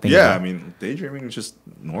 That's all I think about. Yeah, I mean, daydreaming is just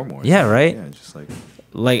normal. Yeah, right? Yeah, just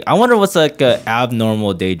like I wonder what's like a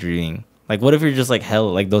abnormal daydreaming. Like what if you're just like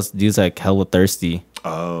hell, like those dudes like hella thirsty.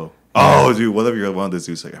 Oh, dude, what if you're one of those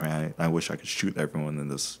dudes like, man, I wish I could shoot everyone in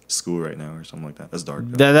this school right now or something like that. That's dark.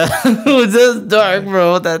 That's dark,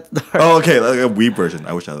 bro. That's dark. Oh, okay, like a Wii version.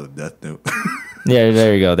 I wish I had a Death Note. Yeah,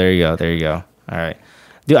 there you go. All right.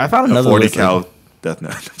 Dude, I found another 40 cal Death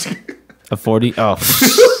Note. A 40? Oh.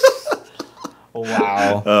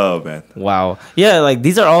 Wow. Oh man. Wow. Yeah, like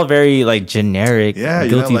these are all very like generic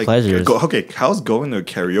guilty like, pleasures. Okay, how's going to a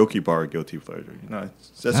karaoke bar a guilty pleasure? You know,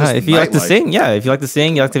 that's just if you like to sing, if you like to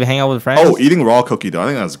sing, you like to hang out with friends. Oh, eating raw cookie dough. I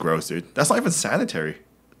think that's gross, dude. That's not even sanitary.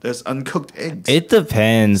 There's uncooked eggs. It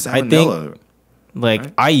depends. Salmonella, I think like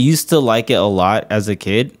right? I used to like it a lot as a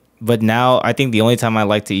kid, but now I think the only time I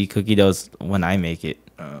like to eat cookie dough is when I make it.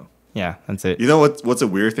 Oh. Yeah, that's it. You know what's a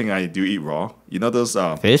weird thing I do eat raw? You know those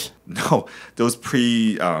fish? No, those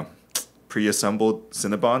pre-assembled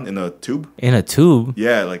Cinnabon in a tube. In a tube?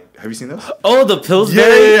 Yeah, like have you seen those? Oh, the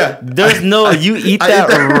Pillsbury. Yeah. There's you eat that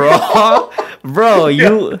raw, bro.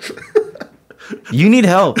 You need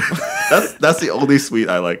help. That's the only sweet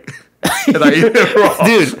I like, and I eat it raw,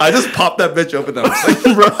 dude. I just pop that bitch open and I'm like,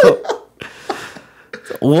 bro.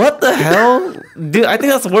 What the hell, dude? I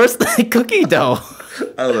think that's worse than cookie dough.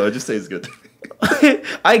 I don't know. It just tastes good.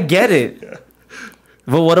 I get it. Yeah.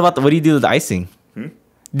 But what do you do with the icing?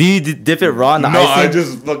 Do you dip it raw in the icing? No, I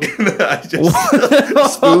just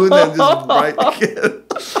spoon and just right.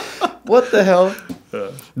 What the hell?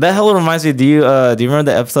 That hell reminds me. Do you remember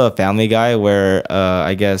the episode of Family Guy where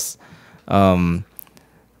I guess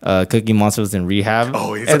Cookie Monster was in rehab?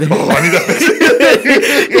 Oh, he's like, I need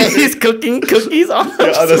that. He's cooking cookies on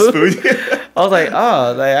the spoon. I was like,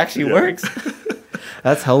 oh, that actually works.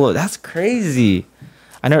 That's crazy.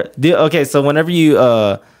 I never. Okay, so whenever you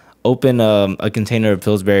open a container of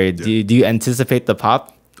Pillsbury, do you anticipate the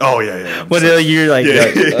pop? Oh yeah. When you're like, you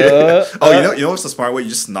know what's the smart way? You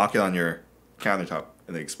just knock it on your countertop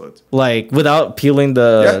and it explodes. Like without peeling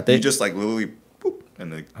the. You just like literally. Boop,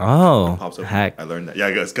 and it pops up. Heck. I learned that. Yeah,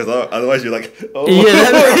 because otherwise you're like, oh. Yeah,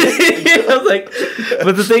 I was like,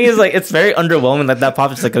 but the thing is, like, it's very underwhelming. Like that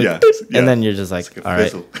pops just like, and then you're just like all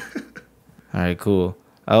right. All right, cool.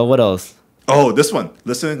 What else? Oh, this one.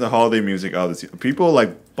 Listening to holiday music out this year. People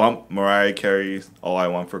like bump Mariah Carey's "All I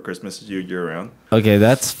Want for Christmas Is You" year round. Okay,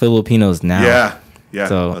 that's Filipinos now. Yeah.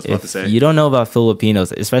 So I was about to say. You don't know about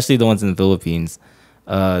Filipinos, especially the ones in the Philippines,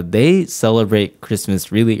 they celebrate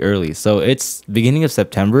Christmas really early. So it's beginning of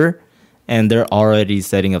September, and they're already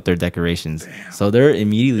setting up their decorations. Damn. So they're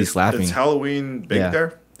immediately slapping. Is Halloween big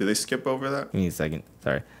there? Did they skip over that? Give me a second.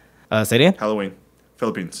 Sorry. Say it again? Halloween,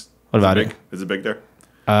 Philippines. What about it? Is it big there?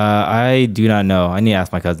 I do not know. I need to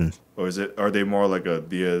ask my cousins. Or are they more like a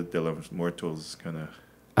Dia de los Muertos kind of?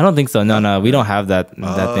 I don't think so. No, we don't have that thing.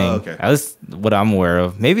 Okay. At least what I'm aware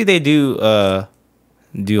of. Maybe they do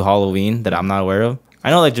Halloween that I'm not aware of. I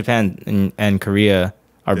know like Japan and Korea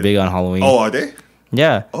are big on Halloween. Oh, are they?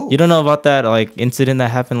 Yeah. Oh. You don't know about that like incident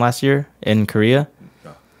that happened last year in Korea?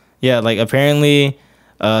 No. Yeah, like apparently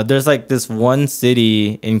there's like this one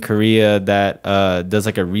city in Korea that does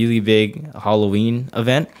like a really big Halloween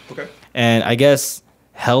event. Okay. And I guess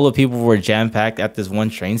hella people were jam-packed at this one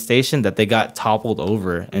train station that they got toppled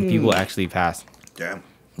over and people actually passed. Damn.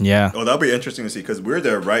 Yeah. Oh, that'll be interesting to see because we're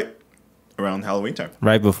there right around Halloween time.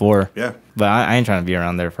 Right before. Yeah. But I ain't trying to be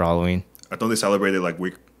around there for Halloween. I thought they celebrated like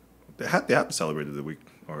week. They had to celebrate it the week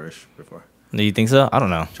or ish before. Do you think so? I don't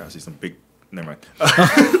know. Trying to see some big. Never mind.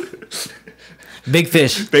 Big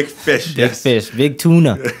fish. Big fish. Big fish. Big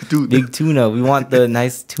tuna. Big tuna. We want the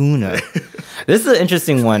nice tuna. This is an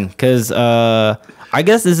interesting one because I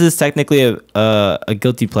guess this is technically a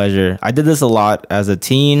guilty pleasure. I did this a lot as a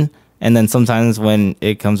teen. And then sometimes when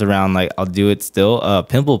it comes around, like I'll do it still.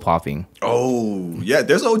 Pimple popping. Oh, yeah.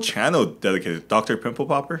 There's a whole channel dedicated. Dr. Pimple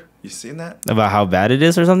Popper. You seen that? About how bad it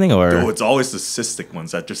is or something? Or no, it's always the cystic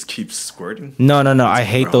ones that just keep squirting. No. I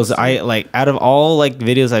hate those. I like out of all like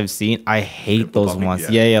videos I've seen, I hate pimple those popping, ones.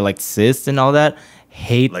 Yeah, like cysts and all that.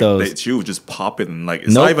 Hate those. She would just pop it and like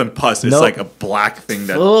it's not even pus. It's like a black thing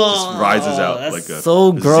that just rises out. That's like a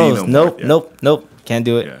so gross. Nope. Can't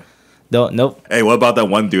do it. Yeah. Nope. Hey, what about that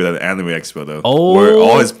one dude at the Anime Expo though? Oh, where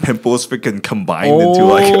all his pimples freaking combined into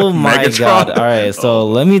like oh my god! All right, so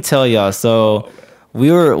let me tell y'all. So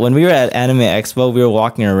when we were at Anime Expo, we were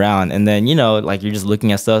walking around, and then like you're just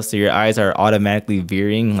looking at stuff, so your eyes are automatically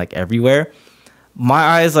veering like everywhere. My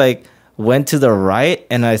eyes like went to the right,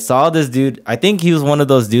 and I saw this dude. I think he was one of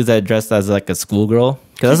those dudes that dressed as like a schoolgirl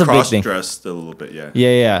because that's a big thing. Dressed a little bit, yeah.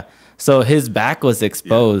 Yeah. So his back was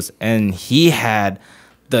exposed, and he had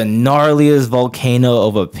the gnarliest volcano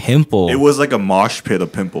of a pimple. It was like a mosh pit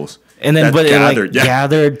of pimples. And then but gathered, it like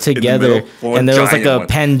gathered together and there was like a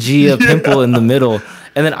Pangea pimple in the middle.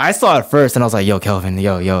 And then I saw it first and I was like, yo, Kelvin,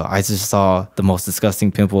 yo, I just saw the most disgusting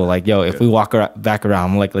pimple. Like, yo, if we walk back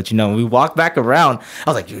around, I'm like, let you know. When we walk back around,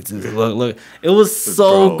 I was like, look. It was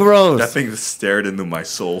so gross. That thing stared into my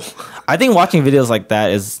soul. I think watching videos like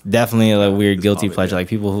that is definitely a weird guilty pleasure. Like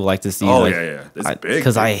people who like to see. Oh, like, yeah. It's big.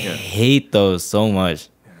 Because I hate those so much.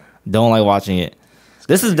 Don't like watching it.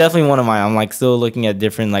 This is definitely one of mine. I'm like still looking at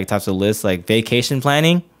different like types of lists, like vacation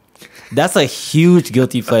planning. That's a huge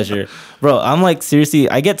guilty pleasure, bro. I'm like seriously,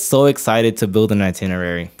 I get so excited to build an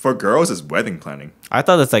itinerary. For girls, it's wedding planning. I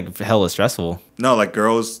thought that's like hella stressful. No, like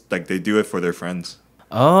girls, like they do it for their friends.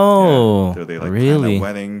 Oh, yeah. They like really?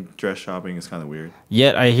 Plan a wedding, dress shopping. It's kind of weird.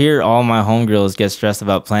 Yet I hear all my homegirls get stressed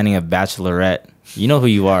about planning a bachelorette. You know who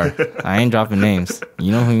you are. I ain't dropping names.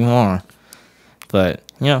 You know who you are. But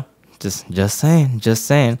you know, just saying.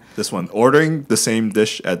 This one, ordering the same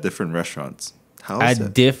dish at different restaurants. How is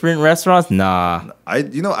at different restaurants? Nah.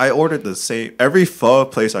 I ordered the same every pho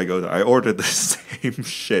place I go to. I ordered the same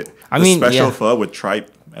shit. I mean, special pho with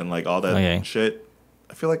tripe and like all that shit.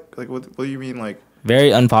 I feel like what do you mean like?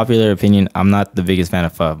 Very unpopular opinion. I'm not the biggest fan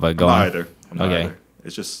of pho, but go on. I'm not either.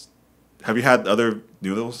 It's just. Have you had other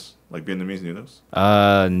noodles like Vietnamese noodles?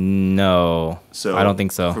 No. So I don't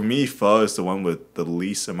think so. For me, pho is the one with the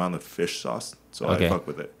least amount of fish sauce, so I fuck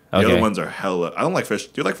with it. The other ones are hella. I don't like fish.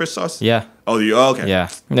 Do you like fish sauce? Yeah. Oh, okay. Yeah.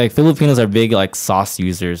 Like Filipinos are big like sauce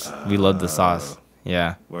users. We love the sauce.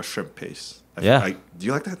 Yeah. Or shrimp paste. Do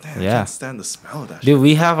you like that? Damn, I can't stand the smell of that. Dude,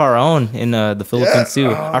 we have our own in the Philippines too.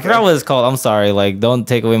 Okay. I forgot what it's called. I'm sorry. Like, don't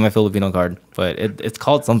take away my Filipino card, but it's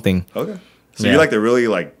called something. Okay. So you like the really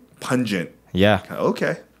like pungent. Yeah.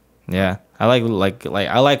 Okay. Yeah. I like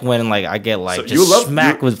I like when like I get like so just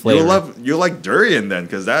smack with flavor. You like durian then,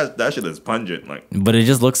 because that shit is pungent, like. But it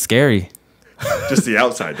just looks scary. Just the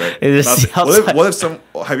outside, right? It is the outside. What if some?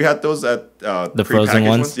 Have you had those at the frozen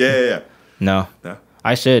ones? Yeah. No.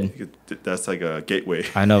 I should. That's like a gateway.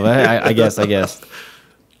 I know, but I guess.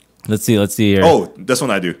 Let's see here. Oh, this one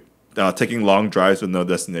I do. Taking long drives with no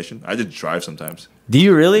destination. I just drive sometimes. Do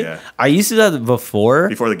you really? Yeah. I used to do that before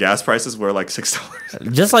the gas prices were like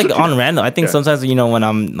 $6. Just like on random. I think sometimes, you know, when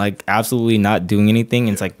I'm like absolutely not doing anything,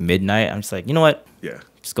 and it's like midnight, I'm just like, you know what? Yeah.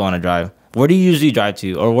 Just go on a drive. Where do you usually drive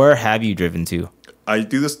to, or where have you driven to? I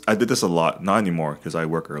did this a lot. Not anymore because I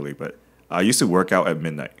work early, but I used to work out at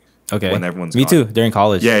midnight. Okay. When everyone's Me gone. too, during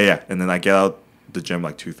college. Yeah. And then I get out the gym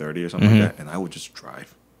like 2:30 or something like that, and I would just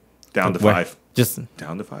drive down to 5. Just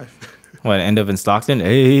down to 5. What, end up in Stockton?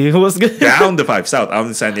 Hey, what's good? Down to 5 south. I'm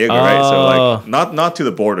in San Diego, right? So like not to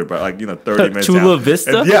the border, but like 30 minutes. Chula down.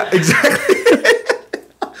 Vista. And, yeah, exactly.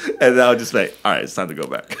 And then I'll just like, all right, it's time to go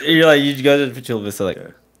back. You're like, you go to Chula Vista, like,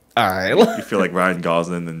 all right. You feel like Ryan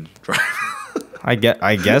Gosling and drive. I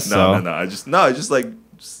guess so. No. It's just like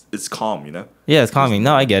it's calm, you know. Yeah, it's calming.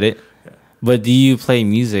 No, I get it. Yeah. But do you play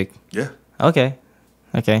music? Yeah. Okay.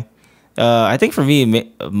 I think for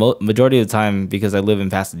me, majority of the time, because I live in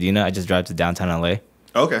Pasadena, I just drive to downtown LA.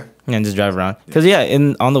 Okay. And just drive around. Because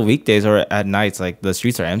on the weekdays or at nights, like the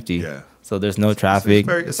streets are empty. Yeah. So there's no traffic.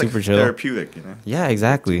 It's super like chill. Therapeutic, you know. Yeah,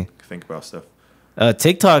 exactly. Think about stuff.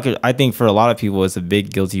 TikTok, I think for a lot of people, is a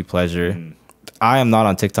big guilty pleasure. I am not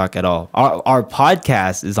on TikTok at all. Our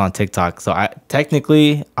podcast is on TikTok, so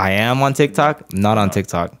technically I am on TikTok, not on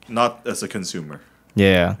TikTok. Not as a consumer.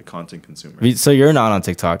 Yeah. A content consumer. So you're not on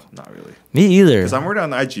TikTok? Not really. Me either. Because I'm already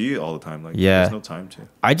on IG all the time. Like, there's no time to.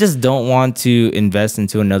 I just don't want to invest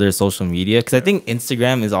into another social media because I think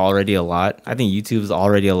Instagram is already a lot. I think YouTube is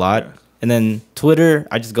already a lot. Yeah. And then Twitter,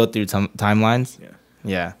 I just go through timelines.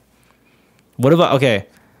 Yeah. What about, okay,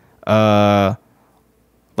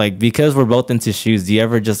 like, because we're both into shoes, do you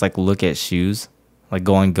ever just like look at shoes, like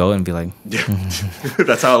go and be like, yeah.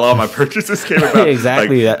 That's how a lot of my purchases came about.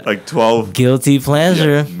 Exactly. Like 12 guilty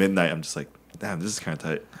pleasure. Midnight. I'm just like, damn, this is kind of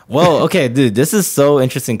tight. Well, okay, dude, this is so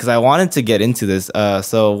interesting because I wanted to get into this.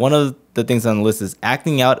 So one of the things on the list is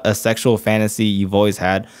acting out a sexual fantasy you've always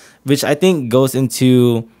had, which I think goes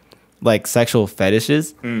into like sexual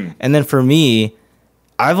fetishes. And then for me,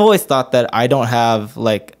 I've always thought that I don't have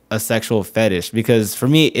like a sexual fetish because for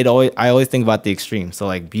me, I always think about the extreme. So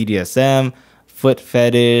like BDSM, foot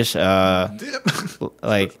fetish,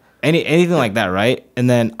 like anything like that, right? And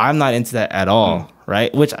then I'm not into that at all,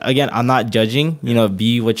 right? Which again, I'm not judging. You know,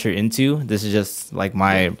 be what you're into. This is just like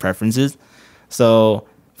my preferences. So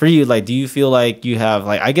for you, like, do you feel like you have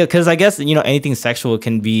like I guess you know anything sexual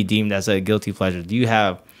can be deemed as a guilty pleasure. Do you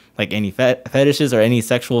have like any fetishes or any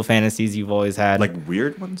sexual fantasies you've always had? Like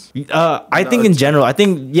weird ones? I think in general,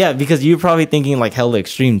 because you're probably thinking like hella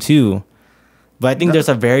extreme too. But I think there's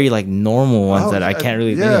a very like normal ones that I can't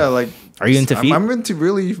really think of. Like, are you into feet? I'm into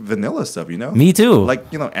really vanilla stuff, you know? Me too. Like,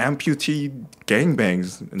 you know, amputee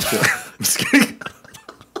gangbangs and shit. I'm just kidding.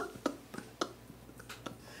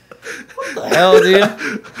 What the hell,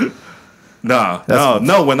 dude?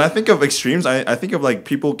 No. When I think of extremes, I think of like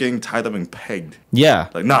people getting tied up and pegged. Yeah.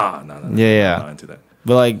 Like, nah. Yeah. I'm not into that.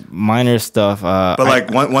 But like minor stuff. But like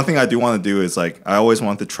one thing I do want to do is like I always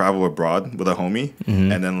want to travel abroad with a homie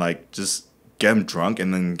and then like just get him drunk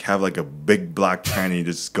and then have like a big black tranny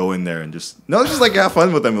just go in there and just like have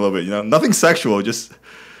fun with them a little bit. You know, nothing sexual, just.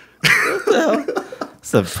 What the hell?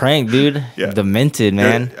 It's a prank, dude. Yeah. Demented,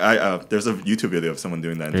 man. There's a YouTube video of someone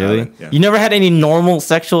doing that. Really? Yeah. You never had any normal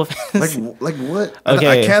sexual like what?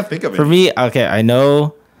 Okay. I can't think of it. For me, okay, I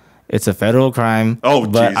know it's a federal crime. Oh,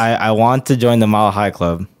 but I want to join the Mile High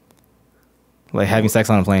Club. Like having sex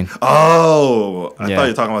on a plane. Oh, I thought you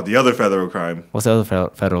were talking about the other federal crime. What's the other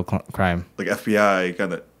federal crime? Like FBI,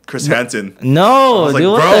 kind of Chris Hansen. No, dude,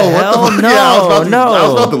 like, what the hell? No, I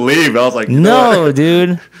was about to leave. I was like, no,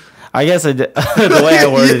 dude. I guess the way I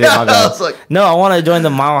worded it. I was like, no, I want to join the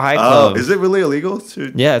Mile High Club. Is it really illegal?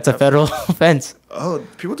 Yeah, it's a federal offense. Oh,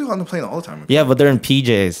 people do it on the plane all the time. Yeah, but they're in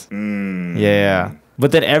PJs. Yeah.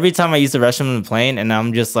 But then every time I use the restroom on the plane and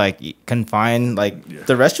I'm just like confined, like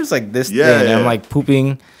the restroom's like this thing and I'm like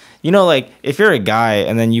pooping. You know, like if you're a guy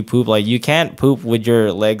and then you poop, like you can't poop with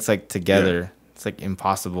your legs like together. Yeah. It's like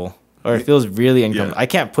impossible. Or it feels really uncomfortable. I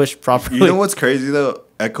can't push properly. You know what's crazy though?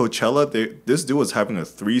 At Coachella, this dude was having a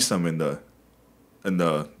threesome in the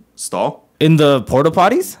stall. In the porta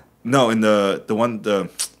potties? No, in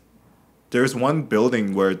there's one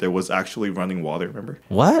building where there was actually running water. Remember?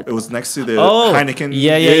 What? It was next to the Heineken.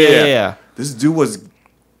 Yeah. This dude was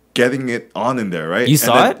getting it on in there, right? You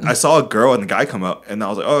saw it? I saw a girl and a guy come out, and I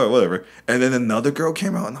was like, oh, whatever. And then another girl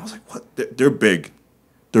came out, and I was like, what? They're big.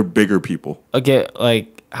 They're bigger people. Okay,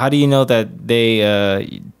 like how do you know that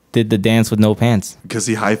they did the dance with no pants? Because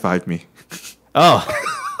he high-fived me. Oh.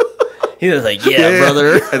 He was like, yeah,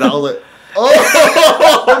 brother. And I was like,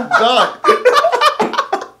 oh, God.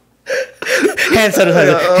 Hand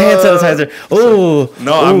sanitizer. Oh.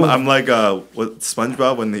 No, I'm like what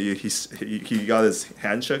SpongeBob when he got his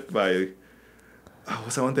hand shook by...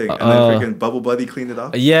 what's that one thing? And then freaking Bubble Buddy cleaned it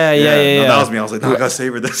off. Yeah. No, that was me. I was like, no, I gotta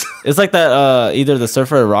savor this. It's like that either the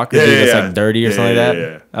surfer or rocker dude that's like dirty or something like that.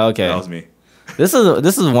 Yeah. Okay. That was me. This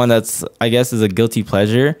is one that's I guess is a guilty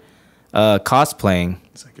pleasure. Cosplaying.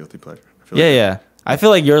 It's a guilty pleasure. Yeah. I feel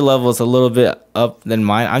like your level is a little bit up than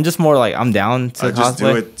mine. I'm just more like I'm down to cosplay. Just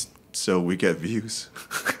do it so we get views.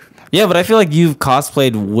 Yeah, but I feel like you've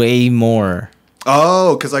cosplayed way more.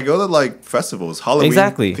 Oh, because I go to like festivals, Halloween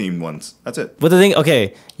themed ones. That's it. But the thing,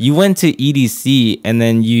 okay, you went to EDC and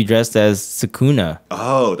then you dressed as Sukuna.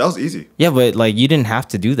 Oh, that was easy. Yeah, but like you didn't have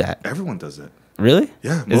to do that. Everyone does that. Really?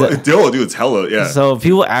 Yeah. Dude, it's hella, yeah. So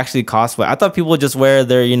people actually cosplay. I thought people would just wear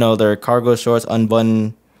their cargo shorts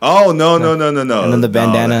unbuttoned. Oh, no. And then the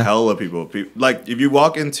bandana. No, hella people. Like, if you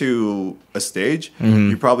walk into a stage,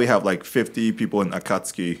 you probably have like 50 people in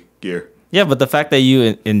Akatsuki gear. Yeah, but the fact that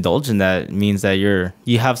you indulge in that means that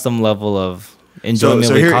you have some level of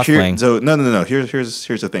enjoyment with cosplaying. No.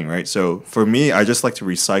 Here's the thing, right? So for me, I just like to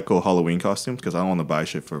recycle Halloween costumes because I don't want to buy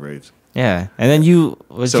shit for raves. Yeah, and then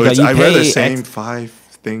I wear the same 5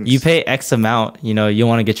 things. You pay X amount, you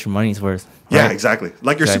want to get your money's worth. Right? Yeah, exactly.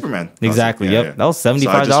 Like your Superman. Exactly. Yeah, yep. That was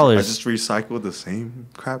 $75. So I just recycle the same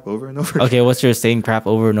crap over and over. Okay, what's your same crap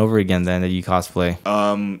over and over again then that you cosplay?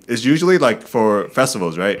 It's usually like for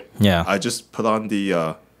festivals, right? Yeah. I just put on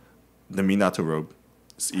the Minato robe.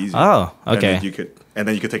 It's easy. Oh, okay. And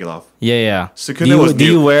then you could take it off. Yeah. Sukuna do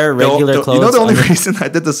you wear regular clothes? You know the only reason I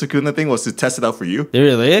did the Sukuna thing was to test it out for you.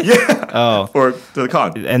 Really? Yeah. Oh. For the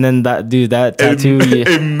con. And then that tattoo.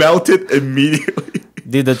 It melted immediately.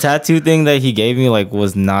 Dude, the tattoo thing that he gave me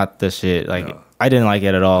was not the shit. I didn't like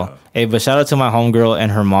it at all. No. Hey, but shout out to my homegirl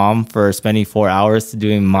and her mom for spending 4 hours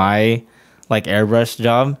doing my airbrush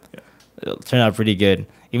job. Yeah. It turned out pretty good.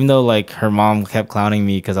 Even though her mom kept clowning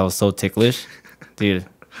me because I was so ticklish. Dude.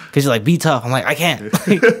 Because she's like, be tough. I'm like, I can't.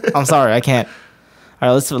 I'm sorry, I can't.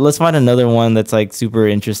 All right, let's find another one that's super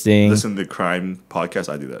interesting. Listen to the crime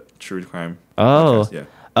podcast. I do that. True crime. Oh. Podcast. Yeah.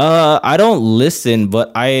 I don't listen,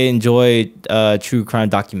 but I enjoy true crime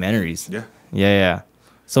documentaries. Yeah.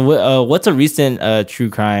 So what's a recent true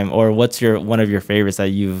crime, or what's one of your favorites that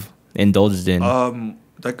you've indulged in?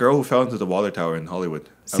 That girl who fell into the water tower in Hollywood.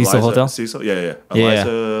 Cecil Hotel? Cecil? Yeah.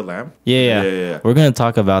 Eliza Lamb? Yeah. We're going to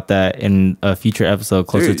talk about that in a future episode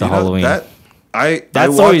closer to Halloween.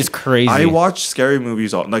 That story is crazy. I watch scary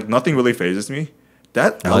movies nothing really phases me.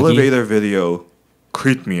 That elevator video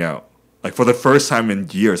creeped me out. For the first time in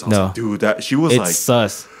years. I was like, dude, she was it's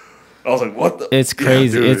sus. I was like, what the? It's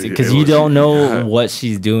crazy. Yeah, it's because you don't know what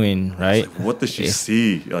she's doing, right? What does she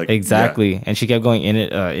see? Exactly. Yeah. And she kept going in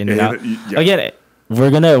and out. Yeah. Again,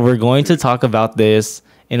 we're going to talk about this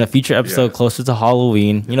in a future episode closer to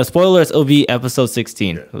Halloween. Spoilers, it'll be episode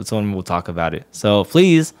 16. Yeah. That's when we'll talk about it. So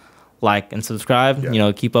please like and subscribe. You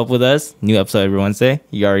know, keep up with us. New episode every Wednesday.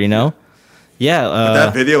 You already know. Yeah. But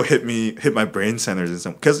that video hit my brain centers and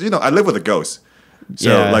some because I live with a ghost.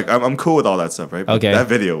 So like I'm cool with all that stuff, right? But okay. That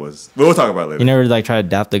video we'll talk about it later. You never like try to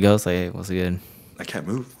adapt the ghost? Like, hey, what's good? I can't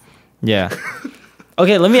move. Yeah.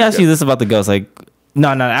 Okay, let me ask you this about the ghost. Like, no.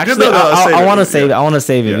 Actually, I want to save it. I want to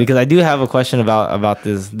save it because I do have a question about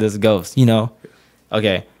this ghost.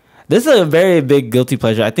 Okay. This is a very big guilty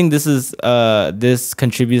pleasure. I think this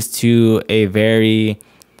contributes to a very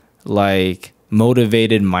like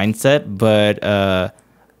motivated mindset, but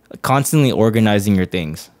constantly organizing your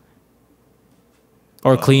things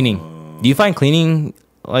or cleaning. Do you find cleaning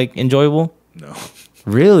like enjoyable? No.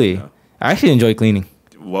 Really? No. I actually enjoy cleaning.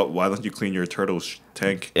 Why don't you clean your turtle's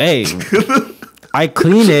tank? Hey, I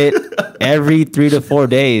clean it every 3 to 4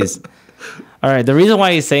 days. All right. The reason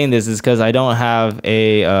why he's saying this is because I don't have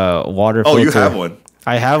a water filter. Oh, you have one.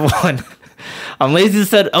 I have one. I'm lazy.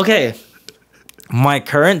 Said okay. My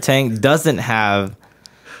current tank doesn't have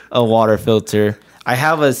a water filter. I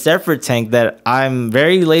have a separate tank that I'm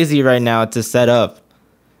very lazy right now to set up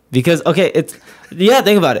because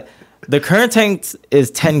think about it. The current tank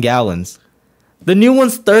is 10 gallons. The new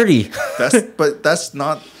one's 30. That's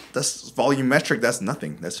volumetric. That's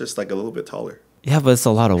nothing. That's just like a little bit taller. Yeah, but it's a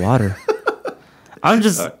lot of water.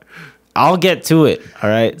 I'll get to it. All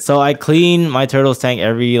right. So I clean my turtle's tank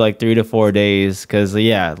every like 3 to 4 days because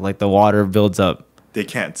like the water builds up. They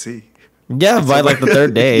can't see. Yeah, by like the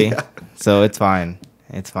third day. Yeah. So it's fine.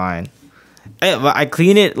 It's fine. But I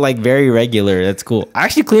clean it like very regular. That's cool. I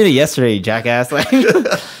actually cleaned it yesterday, jackass. Like.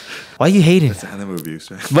 Why you hating? That's anime abuse,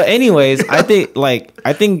 right? But anyways, I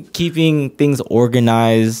think keeping things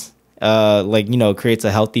organized, creates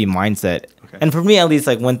a healthy mindset. Okay. And for me, at least,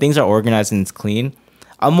 like when things are organized and it's clean,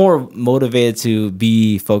 I'm more motivated to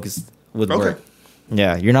be focused with work.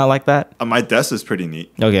 Yeah, you're not like that. My desk is pretty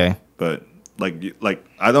neat. Okay, but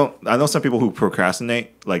I know some people who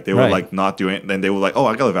procrastinate. Like they will like not do it, then they will like, oh,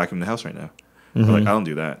 I gotta vacuum the house right now. Mm-hmm. Like I don't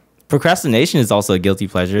do that. Procrastination is also a guilty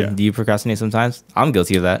pleasure. Yeah. Do you procrastinate sometimes? I'm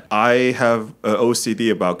guilty of that. I have OCD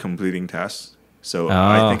about completing tasks. So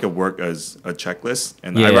I think of work as a checklist.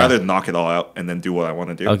 And I'd rather knock it all out and then do what I want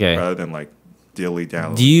to do rather than like dilly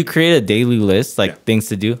dally. Do you create a daily list, things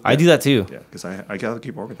to do? Yeah. I do that too. Yeah, because I got to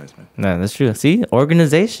keep organized, man. No, that's true. See?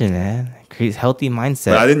 Organization, man. It creates healthy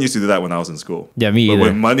mindset. But I didn't used to do that when I was in school. Yeah, me either. But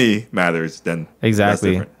when money matters, then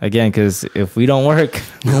exactly. That's again, because if we don't work,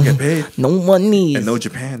 we don't get paid. No money. And no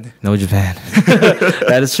Japan. No Japan.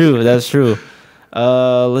 That is true. That's true.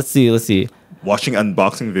 Let's see. Watching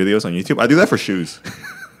unboxing videos on YouTube. I do that for shoes.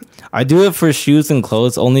 I do it for shoes and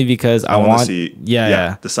clothes only because I want to see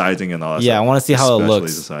the sizing and all that stuff. I want to see how it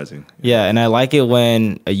looks. The sizing. Yeah, and I like it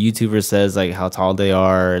when a YouTuber says like how tall they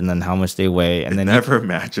are and then how much they weigh, and it then never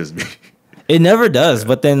matches me. It never does,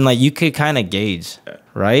 but then like you could kind of gauge,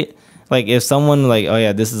 right? Like if someone like, oh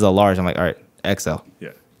yeah, this is a large, I'm like, all right, XL.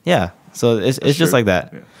 Yeah. Yeah. So it's just like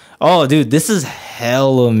that. Yeah. Oh, dude, this is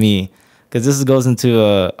hella me because this goes into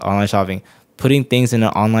online shopping, putting things in an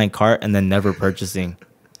online cart and then never purchasing.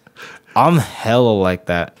 I'm hella like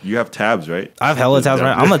that. You have tabs, right? I have hella tabs,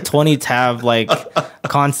 right? I'm a 20 tab, like,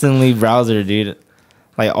 constantly browser, dude.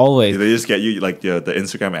 Like, always. They just get you, like, the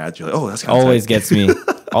Instagram ads. You're like, oh, that's kind of always gets me.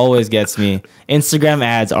 Always gets me. Instagram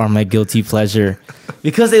ads are my guilty pleasure.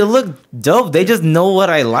 Because they look dope. They just know what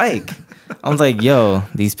I like. I'm like, yo,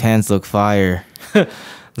 these pants look fire. Let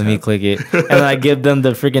me click it. And I give them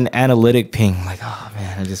the freaking analytic ping. I'm like, oh,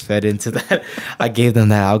 man, I just fed into that. I gave them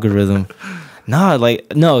that algorithm.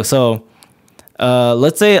 So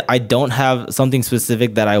let's say I don't have something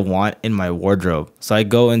specific that I want in my wardrobe. So I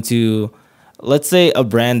go into, let's say, a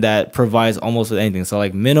brand that provides almost with anything. So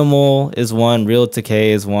like Minimal is one, Real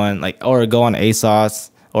Decay is one, like, or go on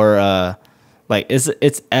ASOS or like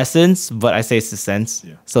it's Essence, but I say it's Sense.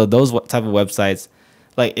 Yeah. So those type of websites,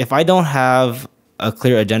 like if I don't have a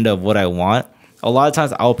clear agenda of what I want, a lot of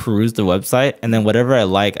times I'll peruse the website and then whatever I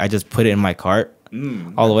like, I just put it in my cart.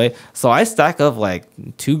 All the way. So I stack up like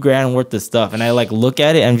 $2,000 worth of stuff and I like look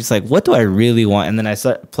at it and I'm just like, what do I really want? And then I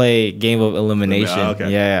play game of elimination.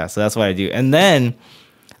 Okay. Yeah. So that's what I do. And then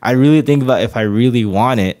I really think about if I really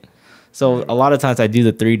want it. So a lot of times I do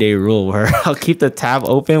the 3-day rule where I'll keep the tab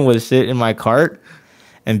open with shit in my cart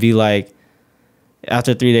and be like,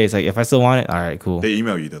 after 3 days, like if I still want it, all right, cool. They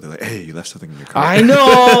email you though. They're like, hey, you left something in your cart. I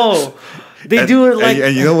know. They do it like,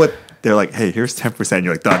 and you know what? They're like, hey, here's 10%.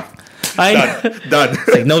 You're like, done. Done. It's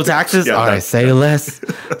like no taxes. All right, say less.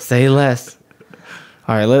 Say less.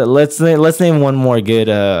 All right, let's name one more good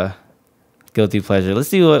guilty pleasure. Let's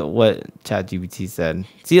see what ChatGPT said.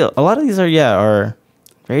 See, a lot of these are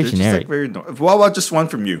Very generic. Like well, about just one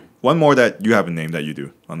from you. One more that you haven't named that you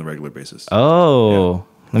do on a regular basis. Oh,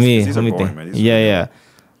 yeah. let me boring, think. Man. Yeah.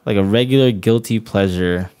 Like a regular guilty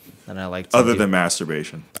pleasure that I like to Other do. than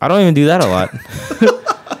masturbation. I don't even do that a lot.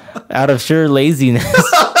 Out of sheer laziness.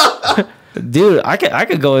 Dude, I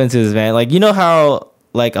could go into this, man. Like, you know how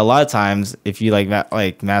like a lot of times if you like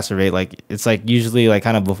masturbate, like it's like usually like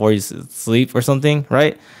kind of before you sleep or something,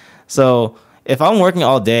 right? So if I'm working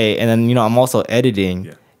all day and then, you know, I'm also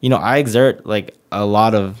editing, you know, I exert like a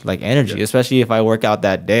lot of like energy, especially if I work out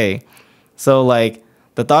that day. So like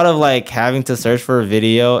the thought of like having to search for a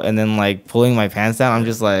video and then like pulling my pants down, I'm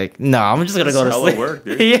just like, no, I'm just gonna go to sleep. Work,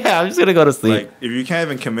 dude. Yeah, I'm just gonna go to sleep. Like if you can't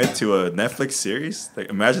even commit to a Netflix series, like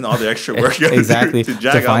imagine all the extra work you have exactly to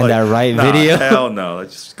find that right video. Hell no, like,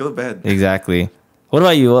 just go to bed. Exactly. What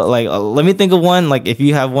about you? Like, let me think of one. Like, if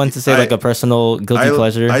you have one to say, like a personal guilty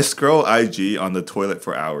pleasure. I scroll IG on the toilet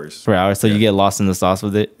for hours. So you get lost in the sauce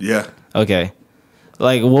with it. Yeah. Okay.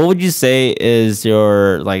 Like, what would you say is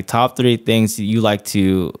your like top 3 things you like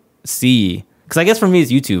to see? Because I guess for me it's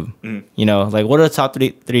YouTube. You know, like what are the top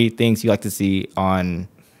three things you like to see on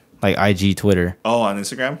like IG, Twitter? Oh, on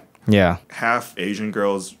Instagram? Yeah. Half Asian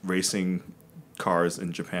girls racing cars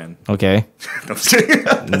in Japan. Okay.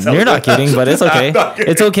 You're not kidding, but it's okay.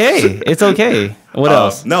 It's okay. It's okay. What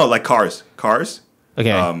else? No, like cars.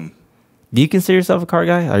 Okay. Do you consider yourself a car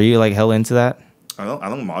guy? Are you like hella into that? I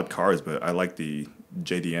don't mod cars, but I like the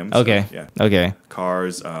JDMs. Okay. So, yeah. Okay.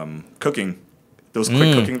 Cars, cooking. Those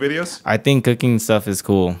quick cooking videos. I think cooking stuff is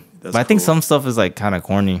cool. But I think some stuff is like kind of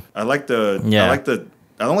corny. I don't like the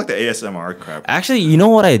ASMR crap. Actually, you know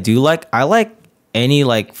what I do like? I like any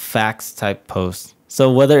like facts type post.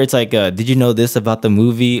 So whether it's like did you know this about the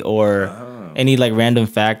movie or any like random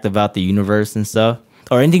fact about the universe and stuff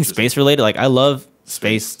or anything space related, like I love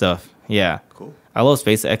space stuff. Yeah. Cool. I love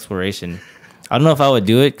space exploration. I don't know if I would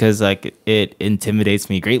do it because like it intimidates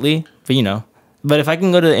me greatly, but you know. But if I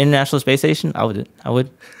can go to the International Space Station, I would.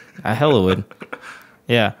 I hella would.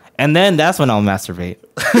 Yeah. And then that's when I'll masturbate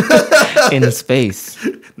in space.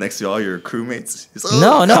 Next to all your crewmates?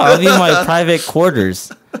 No, I'll be in my private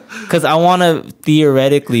quarters. Because I want to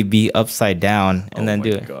theoretically be upside down and then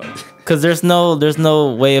do it. Because there's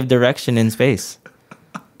no way of direction in space.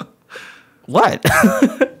 What?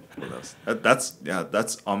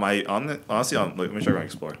 That's on my honestly let me try to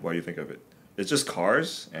explore. What do you think of it? It's just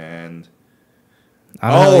cars and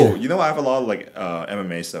you know I have a lot of like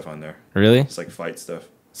MMA stuff on there. Really? It's like fight stuff.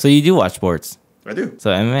 So you do watch sports? I do. So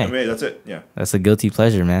MMA. MMA, that's it. Yeah. That's a guilty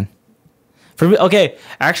pleasure, man. For me, okay,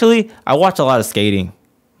 actually, I watch a lot of skating.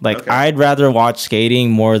 Like I'd rather watch skating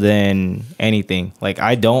more than anything. Like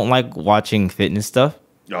I don't like watching fitness stuff.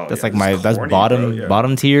 That's like that's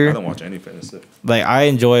bottom tier. I don't watch any fitness stuff. Like I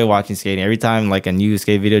enjoy watching skating. Every time like a new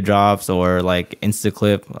skate video drops or like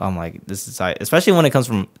Instaclip, I'm like, this is tight. Especially when it comes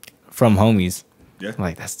from homies. Yeah. I'm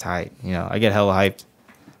like, that's tight. You know, I get hella hyped.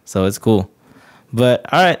 So it's cool. But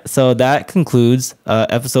all right, so that concludes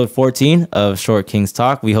episode 14 of Short Kings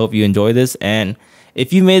Talk. We hope you enjoy this, and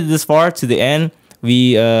if you made it this far to the end,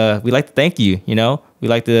 we like to thank you. You know, we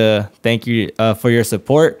like to thank you for your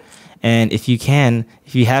support. And if you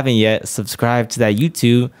haven't yet, subscribe to that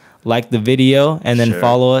YouTube, like the video, and then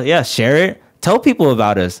follow it. Yeah, share it. Tell people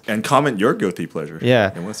about us. And comment your guilty pleasure.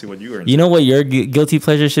 Yeah. I want to see what you are into. You know what your guilty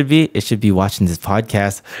pleasure should be? It should be watching this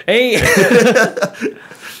podcast. Hey!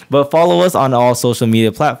 But follow us on all social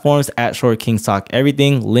media platforms at Short Kings Talk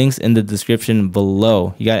Everything. Links in the description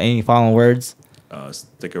below. You got any final words?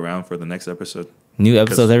 Stick around for the next episode. New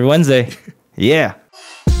episodes every Wednesday. Yeah.